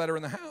unto all that are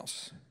in the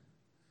house.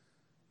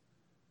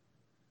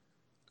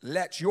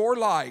 Let your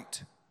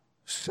light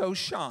so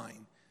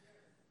shine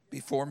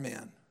before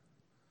men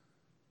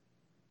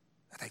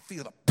that they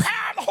feel the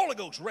power of the Holy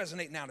Ghost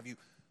resonating out of you.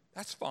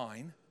 That's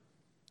fine.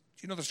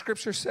 Do you know the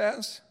scripture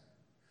says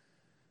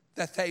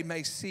that they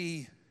may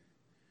see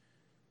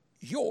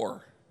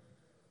your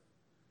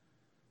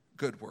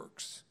good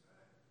works?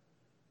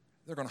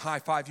 They're going to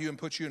high-five you and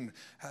put you in,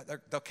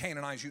 they'll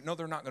canonize you. No,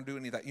 they're not going to do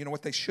any of that. You know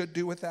what they should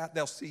do with that?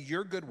 They'll see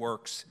your good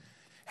works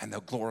and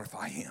they'll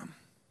glorify Him.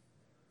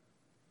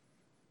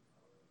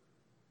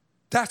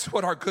 That's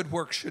what our good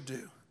works should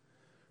do.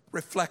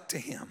 Reflect to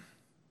Him.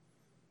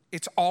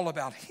 It's all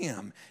about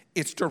Him.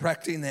 It's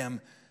directing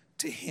them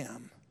to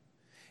Him.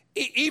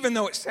 Even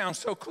though it sounds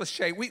so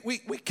cliche, we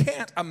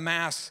can't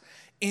amass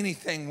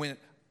anything when,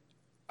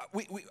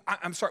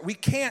 we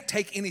can't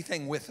take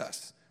anything with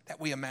us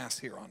that we amass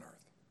here on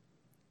earth.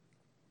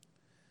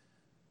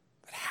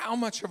 But how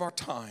much of our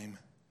time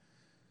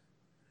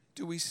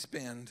do we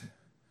spend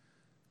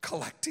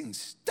collecting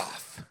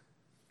stuff?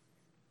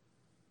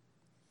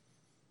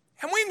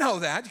 And we know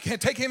that. You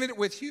can't take any of it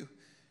with you.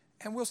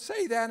 And we'll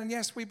say that, and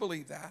yes, we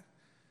believe that.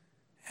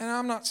 And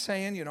I'm not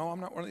saying, I'm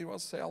not one of these, well,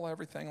 sell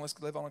everything,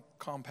 let's live on a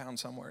compound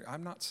somewhere.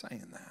 I'm not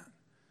saying that.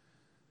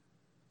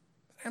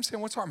 I'm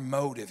saying, what's our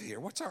motive here?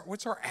 What's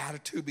our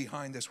attitude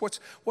behind this?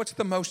 What's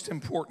the most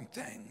important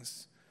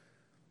things?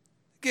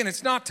 Again,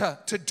 it's not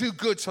to do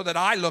good so that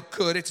I look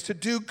good. It's to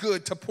do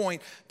good to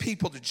point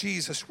people to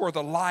Jesus. We're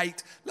the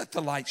light. Let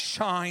the light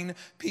shine.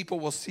 People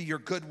will see your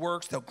good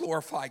works. They'll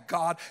glorify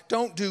God.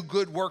 Don't do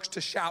good works to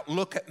shout,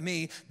 look at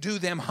me. Do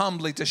them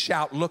humbly to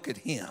shout, look at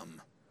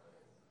Him.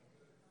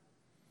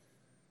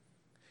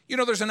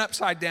 There's an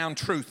upside down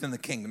truth in the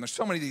kingdom. There's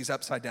so many of these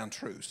upside down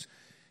truths.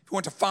 If you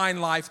want to find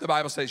life, the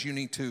Bible says you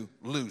need to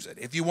lose it.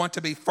 If you want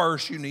to be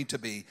first, you need to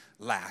be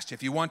last.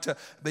 If you want to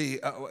be,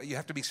 you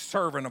have to be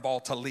servant of all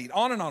to lead.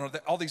 On and on,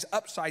 all these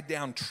upside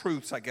down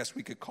truths, I guess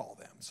we could call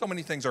them. So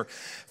many things are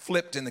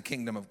flipped in the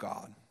kingdom of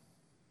God.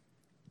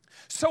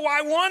 So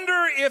I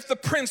wonder if the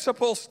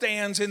principle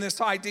stands in this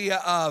idea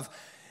of,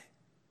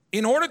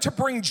 in order to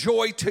bring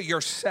joy to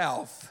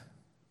yourself,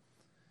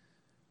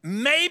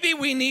 maybe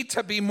we need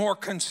to be more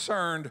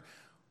concerned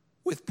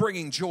with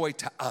bringing joy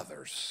to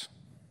others.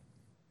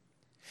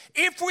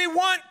 If we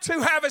want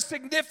to have a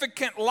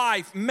significant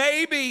life,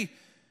 maybe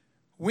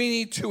we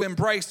need to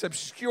embrace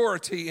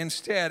obscurity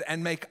instead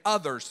and make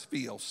others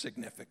feel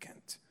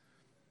significant.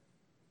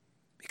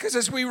 Because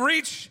as we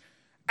reach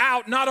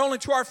out not only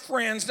to our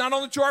friends, not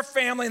only to our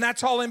family, and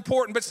that's all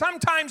important, but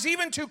sometimes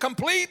even to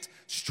complete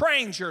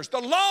strangers, the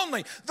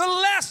lonely, the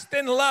less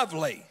than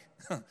lovely,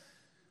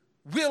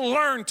 we'll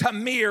learn to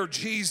mirror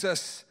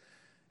Jesus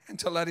and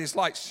to let His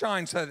light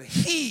shine so that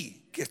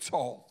He gets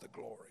all the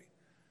glory.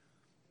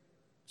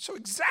 So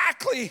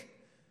exactly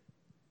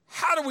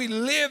how do we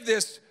live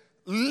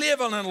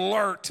on an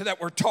alert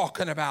that we're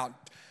talking about?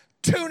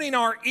 Tuning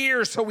our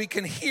ears so we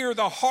can hear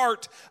the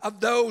heart of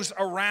those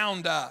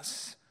around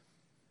us.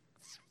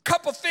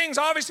 Couple things,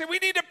 obviously, we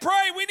need to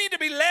pray. We need to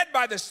be led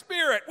by the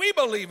Spirit. We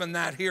believe in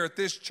that here at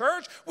this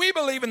church. We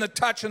believe in the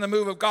touch and the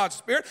move of God's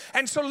Spirit.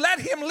 And so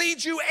let Him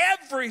lead you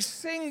every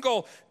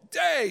single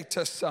day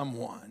to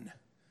someone.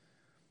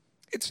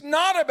 It's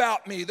not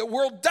about me. The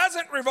world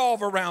doesn't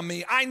revolve around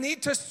me. I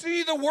need to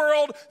see the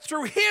world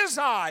through His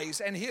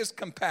eyes and His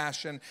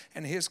compassion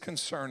and His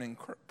concern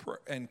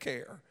and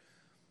care.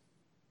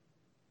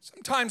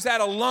 Sometimes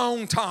that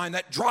alone time,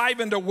 that drive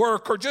into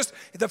work, or just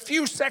the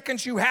few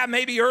seconds you have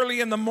maybe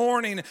early in the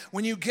morning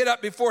when you get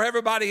up before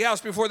everybody else,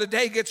 before the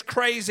day gets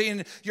crazy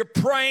and you're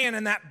praying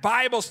in that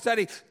Bible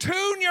study,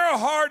 tune your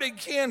heart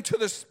again to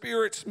the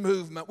Spirit's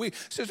movement.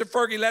 Sister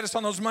Fergie led us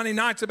on those Monday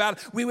nights about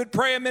we would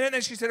pray a minute, and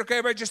then she said, okay,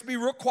 everybody just be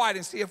real quiet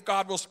and see if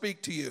God will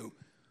speak to you.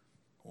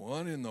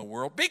 What in the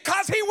world?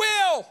 Because He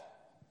will.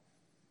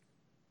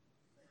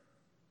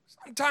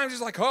 Sometimes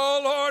it's like,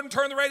 oh, Lord, and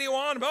turn the radio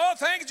on. Oh,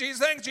 thank you,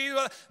 Jesus, thank you,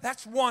 Jesus.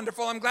 That's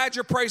wonderful. I'm glad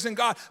you're praising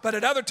God. But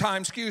at other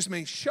times,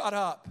 shut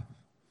up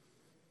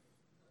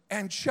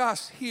and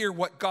just hear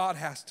what God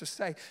has to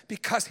say,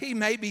 because he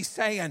may be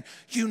saying,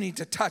 you need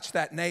to touch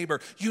that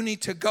neighbor. You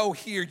need to go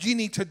here. You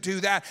need to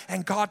do that.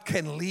 And God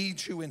can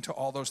lead you into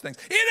all those things.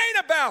 It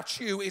ain't about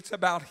you. It's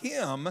about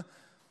him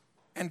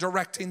and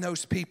directing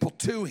those people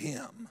to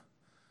him.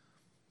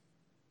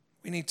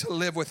 We need to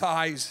live with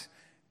eyes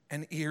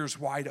and ears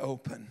wide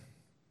open.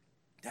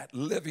 That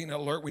living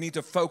alert. We need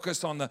to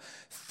focus on the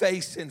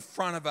face in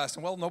front of us.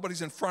 And well,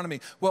 nobody's in front of me.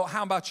 Well,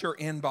 how about your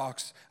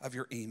inbox of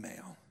your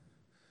email?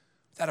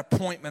 That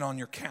appointment on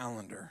your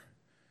calendar.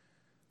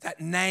 That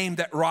name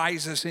that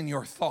rises in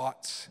your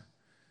thoughts.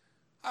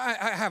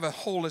 I have a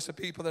whole list of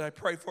people that I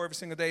pray for every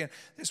single day. And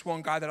this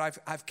one guy that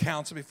I've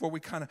counseled before, we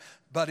kind of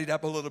buddied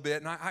up a little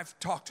bit. And I've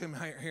talked to him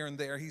here and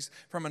there. He's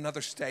from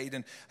another state.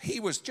 And he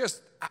was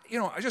just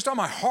on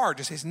my heart.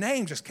 Just his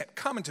name just kept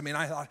coming to me. And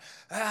I thought,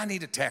 I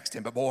need to text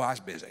him. But boy, I was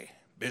busy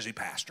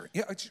pastoring.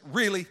 It's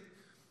really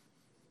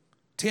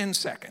 10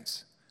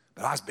 seconds.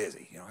 But I was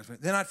busy.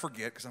 Then I'd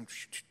forget because I'm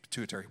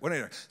pituitary.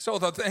 Whatever. So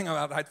the thing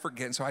about I'd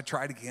forget. And so I'd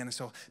try it again. And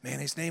so, man,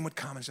 his name would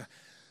come. And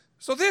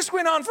so this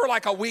went on for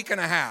like a week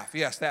and a half.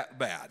 Yes, that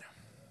bad.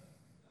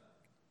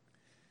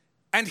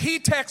 And he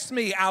texted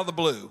me out of the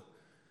blue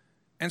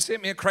and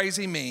sent me a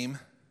crazy meme.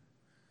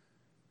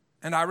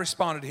 And I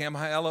responded to him,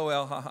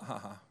 LOL, ha, ha, ha,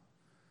 ha.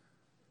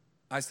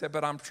 I said,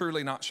 but I'm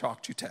truly not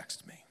shocked you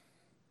text me.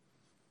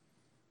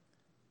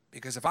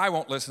 Because if I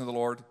won't listen to the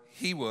Lord,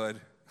 he would.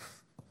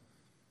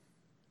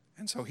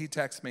 And so he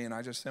texted me, and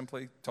I just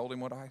simply told him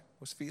what I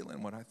was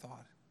feeling, what I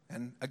thought.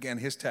 And again,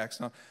 his text,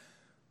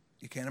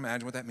 you can't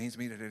imagine what that means to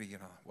me today,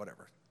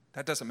 whatever.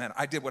 That doesn't matter.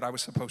 I did what I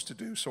was supposed to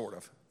do, sort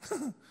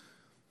of.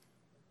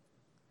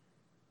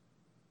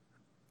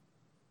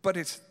 But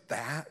it's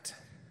that.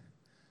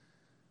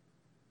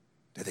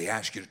 Did they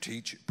ask you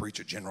to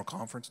preach a general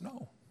conference?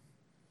 No.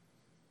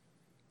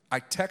 I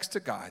text a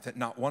guy that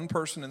not one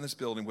person in this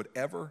building would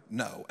ever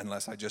know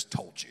unless I just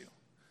told you.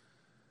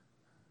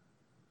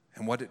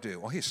 And what did it do?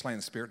 Well, he's slain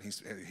the spirit.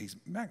 He's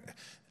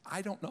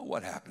I don't know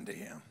what happened to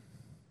him.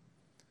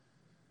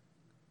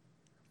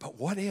 But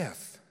what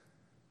if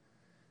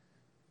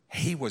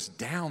he was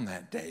down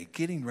that day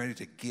getting ready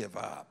to give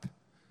up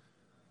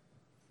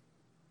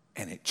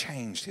and it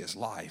changed his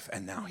life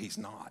and now he's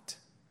not?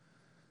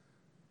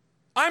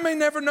 I may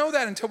never know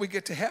that until we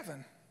get to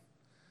heaven.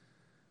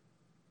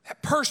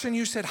 That person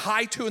you said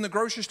hi to in the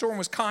grocery store and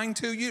was kind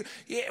to you,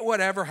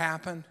 whatever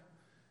happened.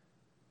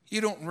 You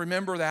don't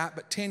remember that,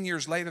 but 10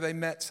 years later they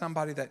met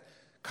somebody that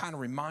kind of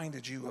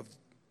reminded you of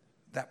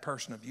that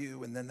person of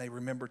you, and then they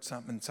remembered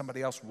something, and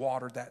somebody else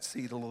watered that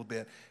seed a little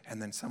bit,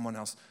 and then someone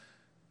else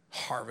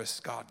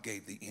harvest, God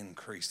gave the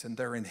increase, and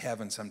they're in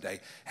heaven someday,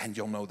 and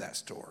you'll know that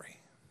story.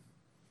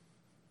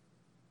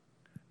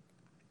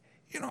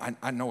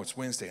 I know it's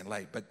Wednesday and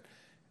late, but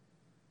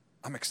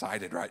I'm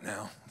excited right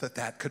now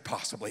that could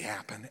possibly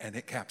happen, and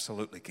it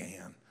absolutely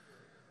can.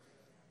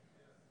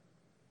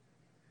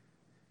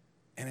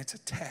 And it's a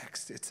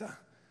text, it's a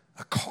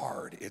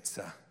card,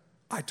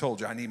 I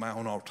told you I need my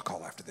own altar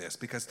call after this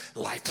because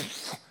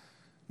life,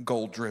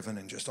 goal driven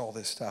and just all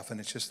this stuff. And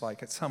it's just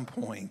like at some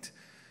point,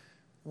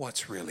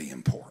 what's really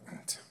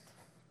important?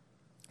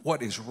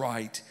 What is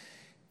right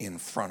in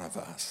front of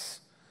us?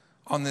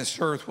 On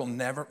this earth,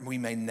 we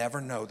may never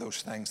know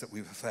those things that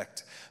we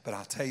affect. But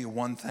I'll tell you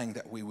one thing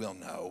that we will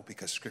know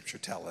because Scripture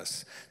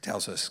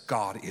tells us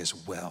God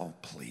is well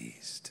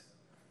pleased.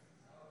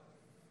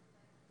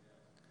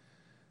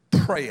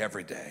 Pray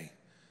every day.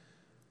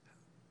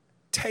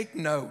 Take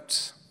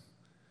notes,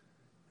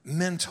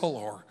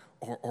 mental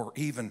or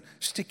even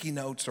sticky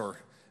notes, or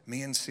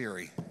me and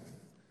Siri.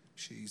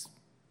 She's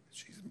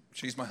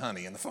my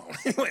honey in the phone.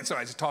 Anyway, so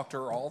I just talk to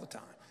her all the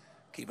time,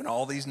 keeping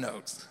all these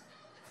notes.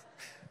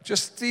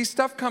 Just these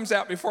stuff comes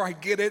out before I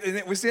get it, and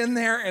it was in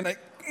there, and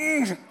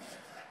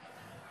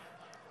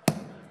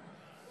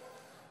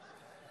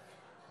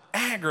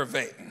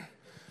aggravating.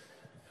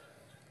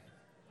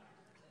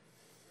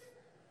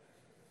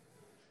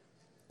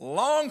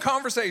 Long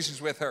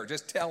conversations with her,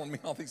 just telling me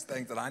all these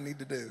things that I need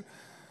to do.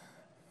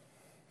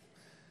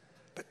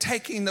 But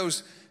taking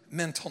those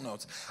mental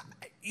notes.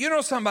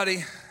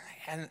 Somebody,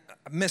 and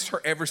I miss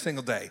her every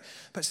single day,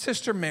 but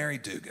Sister Mary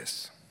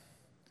Dugas,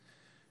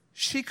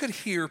 she could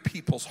hear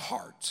people's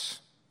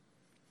hearts.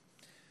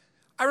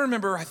 I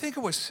remember, I think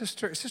it was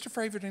Sister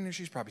Favorite in here,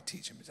 she's probably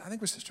teaching, but I think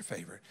it was Sister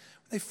Favorite.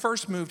 When they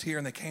first moved here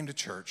and they came to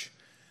church,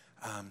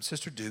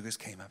 Sister Dugas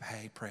came up,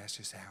 hey,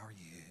 Precious, how are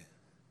you?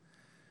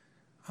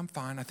 I'm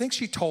fine. I think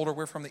she told her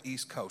we're from the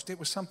East Coast. It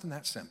was something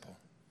that simple.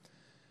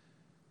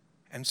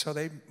 And so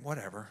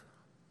whatever.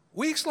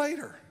 Weeks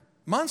later,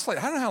 months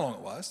later, I don't know how long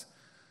it was,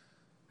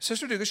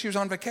 Sister Dugas, she was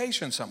on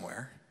vacation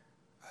somewhere.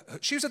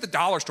 She was at the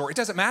dollar store. It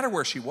doesn't matter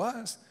where she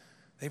was.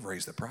 They've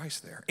raised the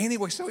price there.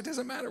 Anyway, so it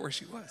doesn't matter where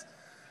she was.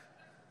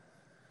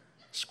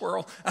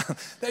 Squirrel.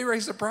 They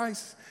raised the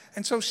price.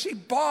 And so she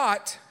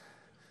bought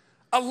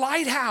a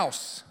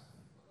lighthouse.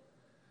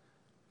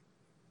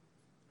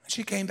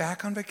 She came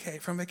back from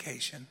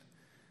vacation.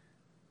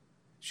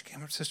 She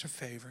came up to Sister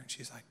Favor, and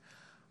she's like,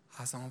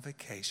 I was on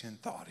vacation,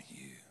 thought of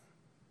you.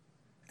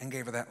 and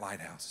gave her that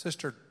lighthouse.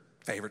 Sister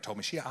Favorite told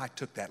me, I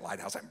took that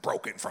lighthouse and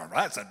broke it in front of her.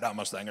 That's the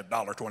dumbest thing,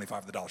 $1.25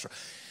 at the dollar store.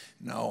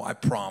 No, I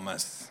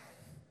promise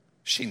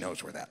she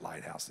knows where that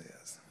lighthouse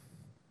is.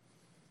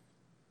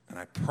 And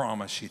I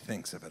promise she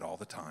thinks of it all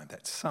the time,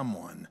 that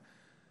someone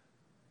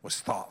was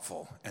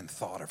thoughtful and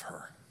thought of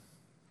her.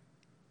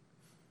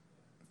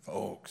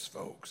 Folks,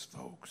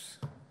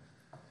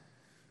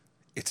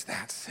 it's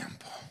that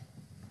simple.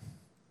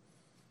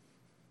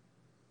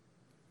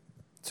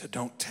 So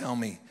don't tell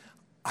me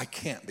I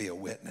can't be a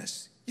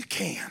witness. You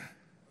can.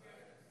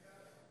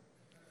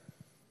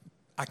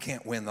 I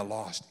can't win the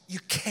lost. You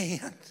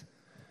can't.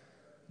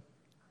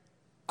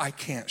 I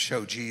can't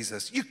show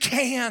Jesus. You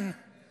can.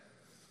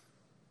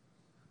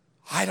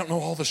 I don't know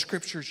all the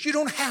scriptures. You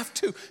don't have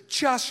to.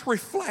 Just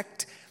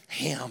reflect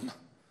him.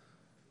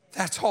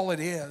 That's all it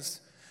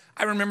is.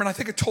 I remember, and I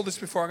think I told this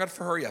before, I got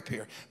to hurry up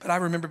here, but I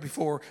remember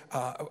before,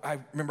 I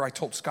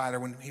told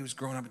Skylar when he was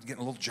growing up and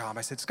getting a little job,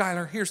 I said,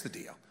 Skylar, here's the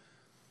deal.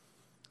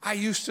 I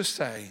used to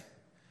say,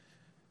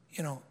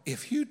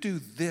 if you do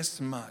this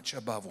much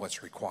above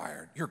what's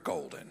required, you're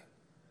golden.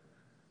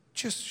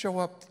 Just show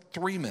up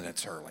 3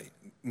 minutes early.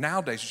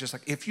 Nowadays, it's just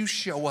like, if you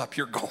show up,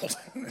 you're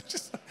golden. It's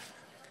just,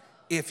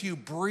 if you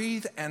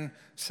breathe and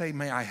say,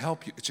 may I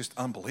help you, it's just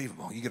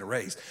unbelievable. You get a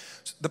raise.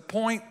 So the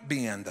point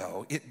being,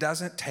 though, it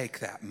doesn't take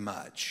that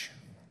much.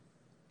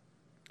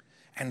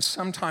 And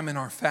sometime in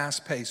our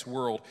fast-paced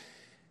world,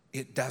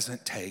 it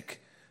doesn't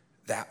take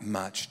that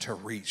much to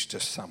reach to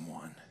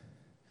someone.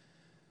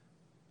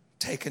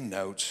 Taking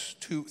notes,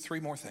 3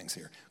 more things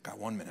here. Got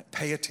 1 minute.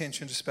 Pay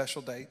attention to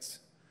special dates.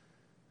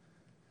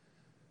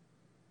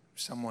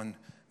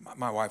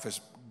 My wife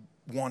is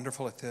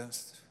wonderful at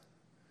this.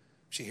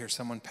 She hears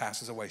someone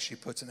passes away, she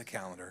puts in a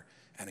calendar,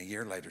 and a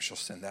year later she'll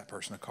send that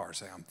person a card,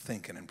 say, I'm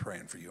thinking and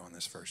praying for you on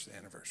this first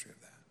anniversary of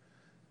that.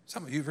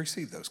 Some of you have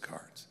received those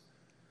cards.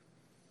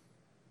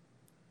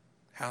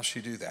 How's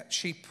she do that?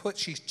 She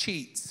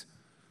cheats.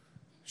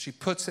 She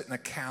puts it in a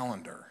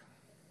calendar.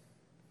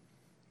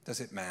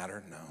 Does it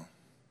matter? No.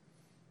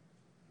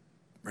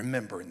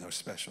 Remembering those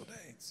special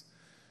dates.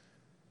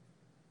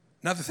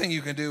 Another thing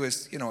you can do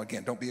is,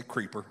 again, don't be a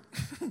creeper,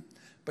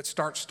 but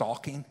start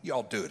stalking.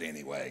 Y'all do it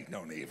anyway.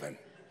 Don't even.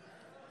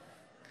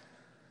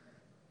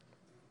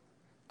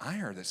 I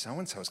heard that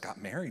so-and-so's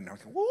got married. And I'm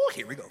like, whoa,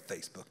 here we go,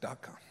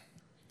 Facebook.com.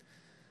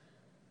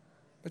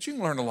 But you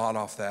can learn a lot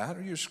off that,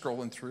 or you're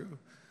scrolling through.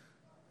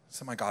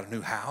 Somebody got a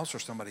new house, or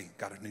somebody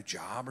got a new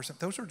job, or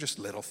something. Those are just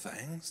little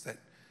things that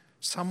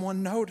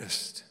someone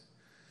noticed.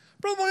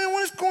 Brother,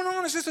 what is going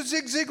on? Is this a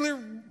Zig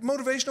Ziglar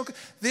motivational?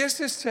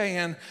 This is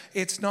saying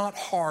it's not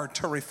hard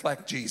to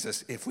reflect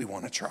Jesus if we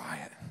want to try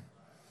it.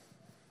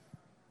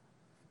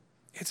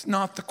 It's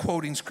not the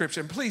quoting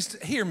scripture. And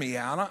please hear me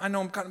out. I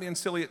know I'm kind of being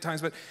silly at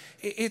times, but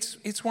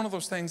it's one of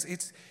those things.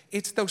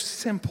 It's those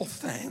simple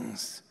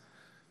things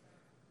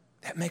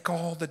that make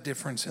all the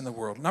difference in the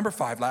world. Number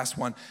 5, last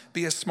one,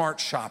 be a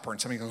smart shopper.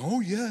 And somebody goes, oh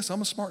yes,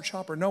 I'm a smart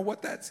shopper. No,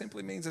 what that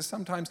simply means is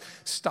sometimes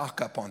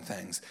stock up on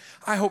things.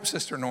 I hope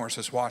Sister Norris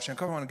is watching.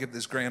 I want to give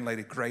this grand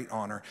lady great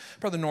honor.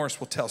 Brother Norris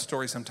will tell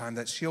stories sometime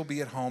that she'll be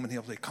at home and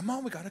he'll say, come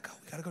on, we gotta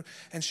go.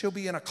 And she'll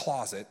be in a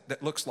closet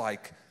that looks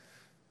like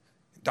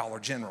Dollar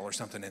General or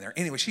something in there.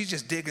 Anyway, she's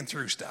just digging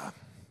through stuff,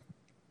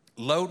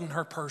 loading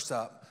her purse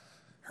up,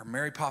 her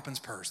Mary Poppins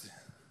purse,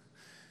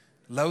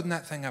 loading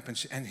that thing up,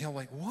 and he'll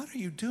like, what are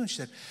you doing? She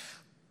said,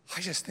 I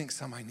just think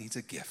somebody needs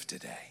a gift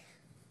today.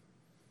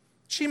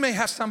 She may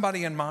have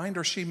somebody in mind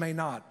or she may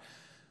not,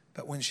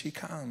 but when she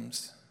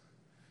comes,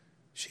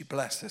 she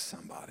blesses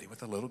somebody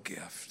with a little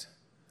gift.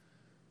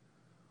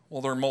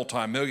 Well, they're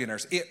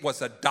multimillionaires. It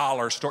was a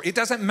dollar store. It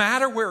doesn't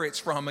matter where it's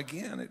from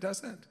again. It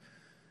doesn't.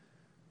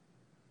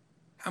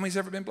 How many's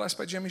ever been blessed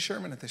by Jimmy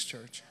Sherman at this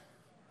church?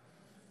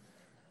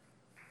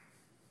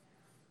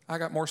 I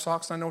got more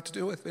socks than I know what to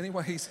do with.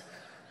 Anyways.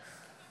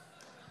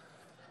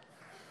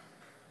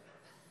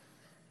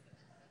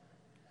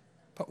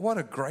 But what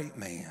a great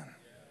man.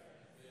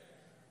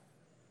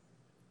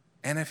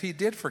 And if he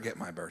did forget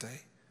my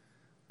birthday,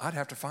 I'd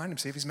have to find him,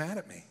 see if he's mad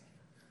at me.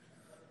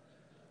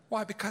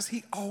 Why? Because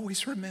he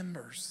always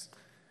remembers.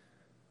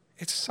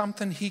 It's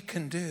something he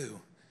can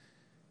do.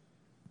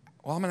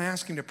 Well, I'm going to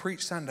ask him to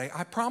preach Sunday.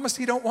 I promise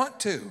he don't want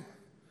to.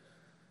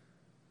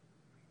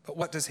 But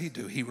what does he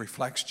do? He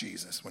reflects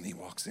Jesus when he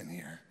walks in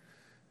here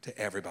to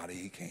everybody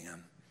he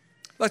can.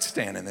 Let's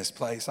stand in this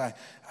place.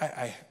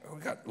 We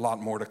got a lot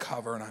more to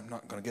cover, and I'm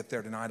not going to get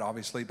there tonight,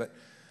 obviously, but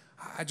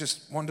I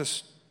just wanted to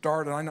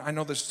start, and I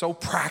know this is so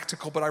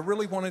practical, but I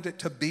really wanted it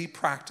to be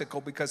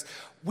practical because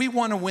we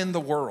want to win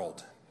the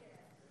world.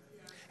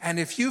 And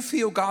if you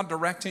feel God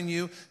directing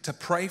you to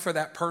pray for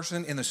that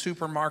person in the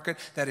supermarket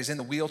that is in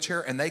the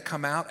wheelchair and they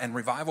come out and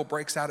revival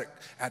breaks out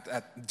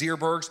at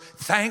Deerberg's,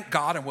 thank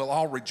God, and we'll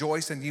all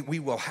rejoice and we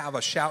will have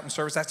a shouting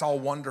service. That's all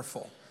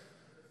wonderful.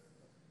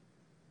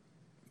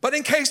 But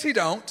in case you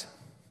don't,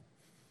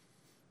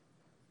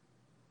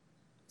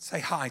 say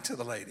hi to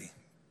the lady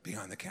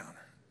behind the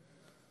counter.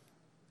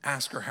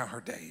 Ask her how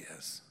her day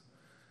is.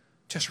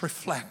 Just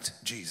reflect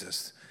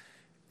Jesus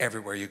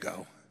everywhere you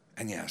go.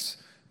 And yes,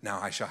 now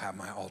I shall have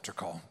my altar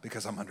call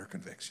because I'm under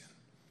conviction.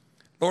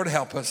 Lord,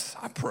 help us,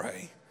 I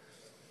pray.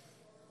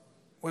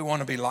 We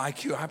want to be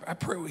like you. I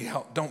pray we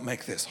help. Don't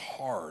make this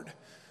hard.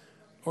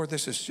 Lord,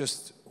 this is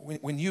just,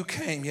 when you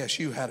came, yes,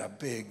 you had a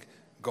big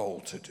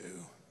goal to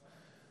do.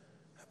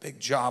 A big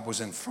job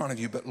was in front of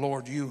you, but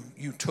Lord, you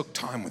took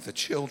time with the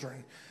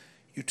children.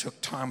 You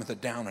took time with the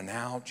down and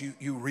out.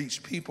 You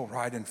reached people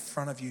right in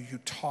front of you. You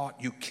taught,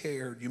 you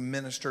cared, you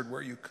ministered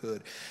where you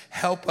could.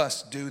 Help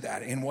us do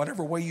that in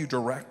whatever way you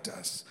direct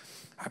us.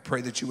 I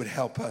pray that you would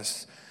help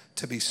us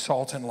to be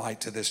salt and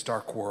light to this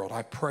dark world.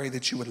 I pray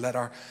that you would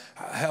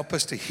help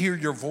us to hear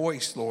your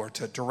voice, Lord,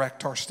 to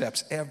direct our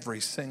steps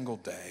every single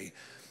day.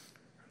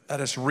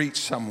 Let us reach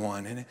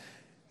someone. And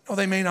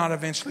they may not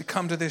eventually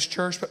come to this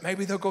church, but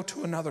maybe they'll go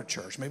to another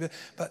church.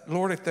 But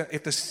Lord,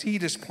 if the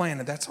seed is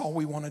planted, that's all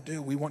we want to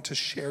do. We want to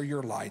share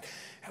your light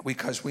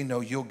because we know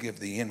you'll give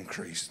the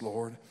increase,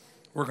 Lord.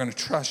 We're going to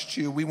trust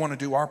you. We want to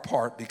do our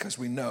part because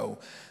we know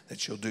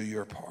that you'll do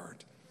your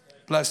part.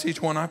 Bless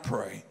each one, I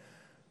pray.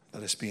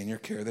 Let us be in your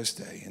care this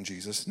day. In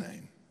Jesus'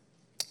 name,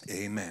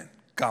 amen.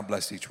 God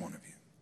bless each one of you.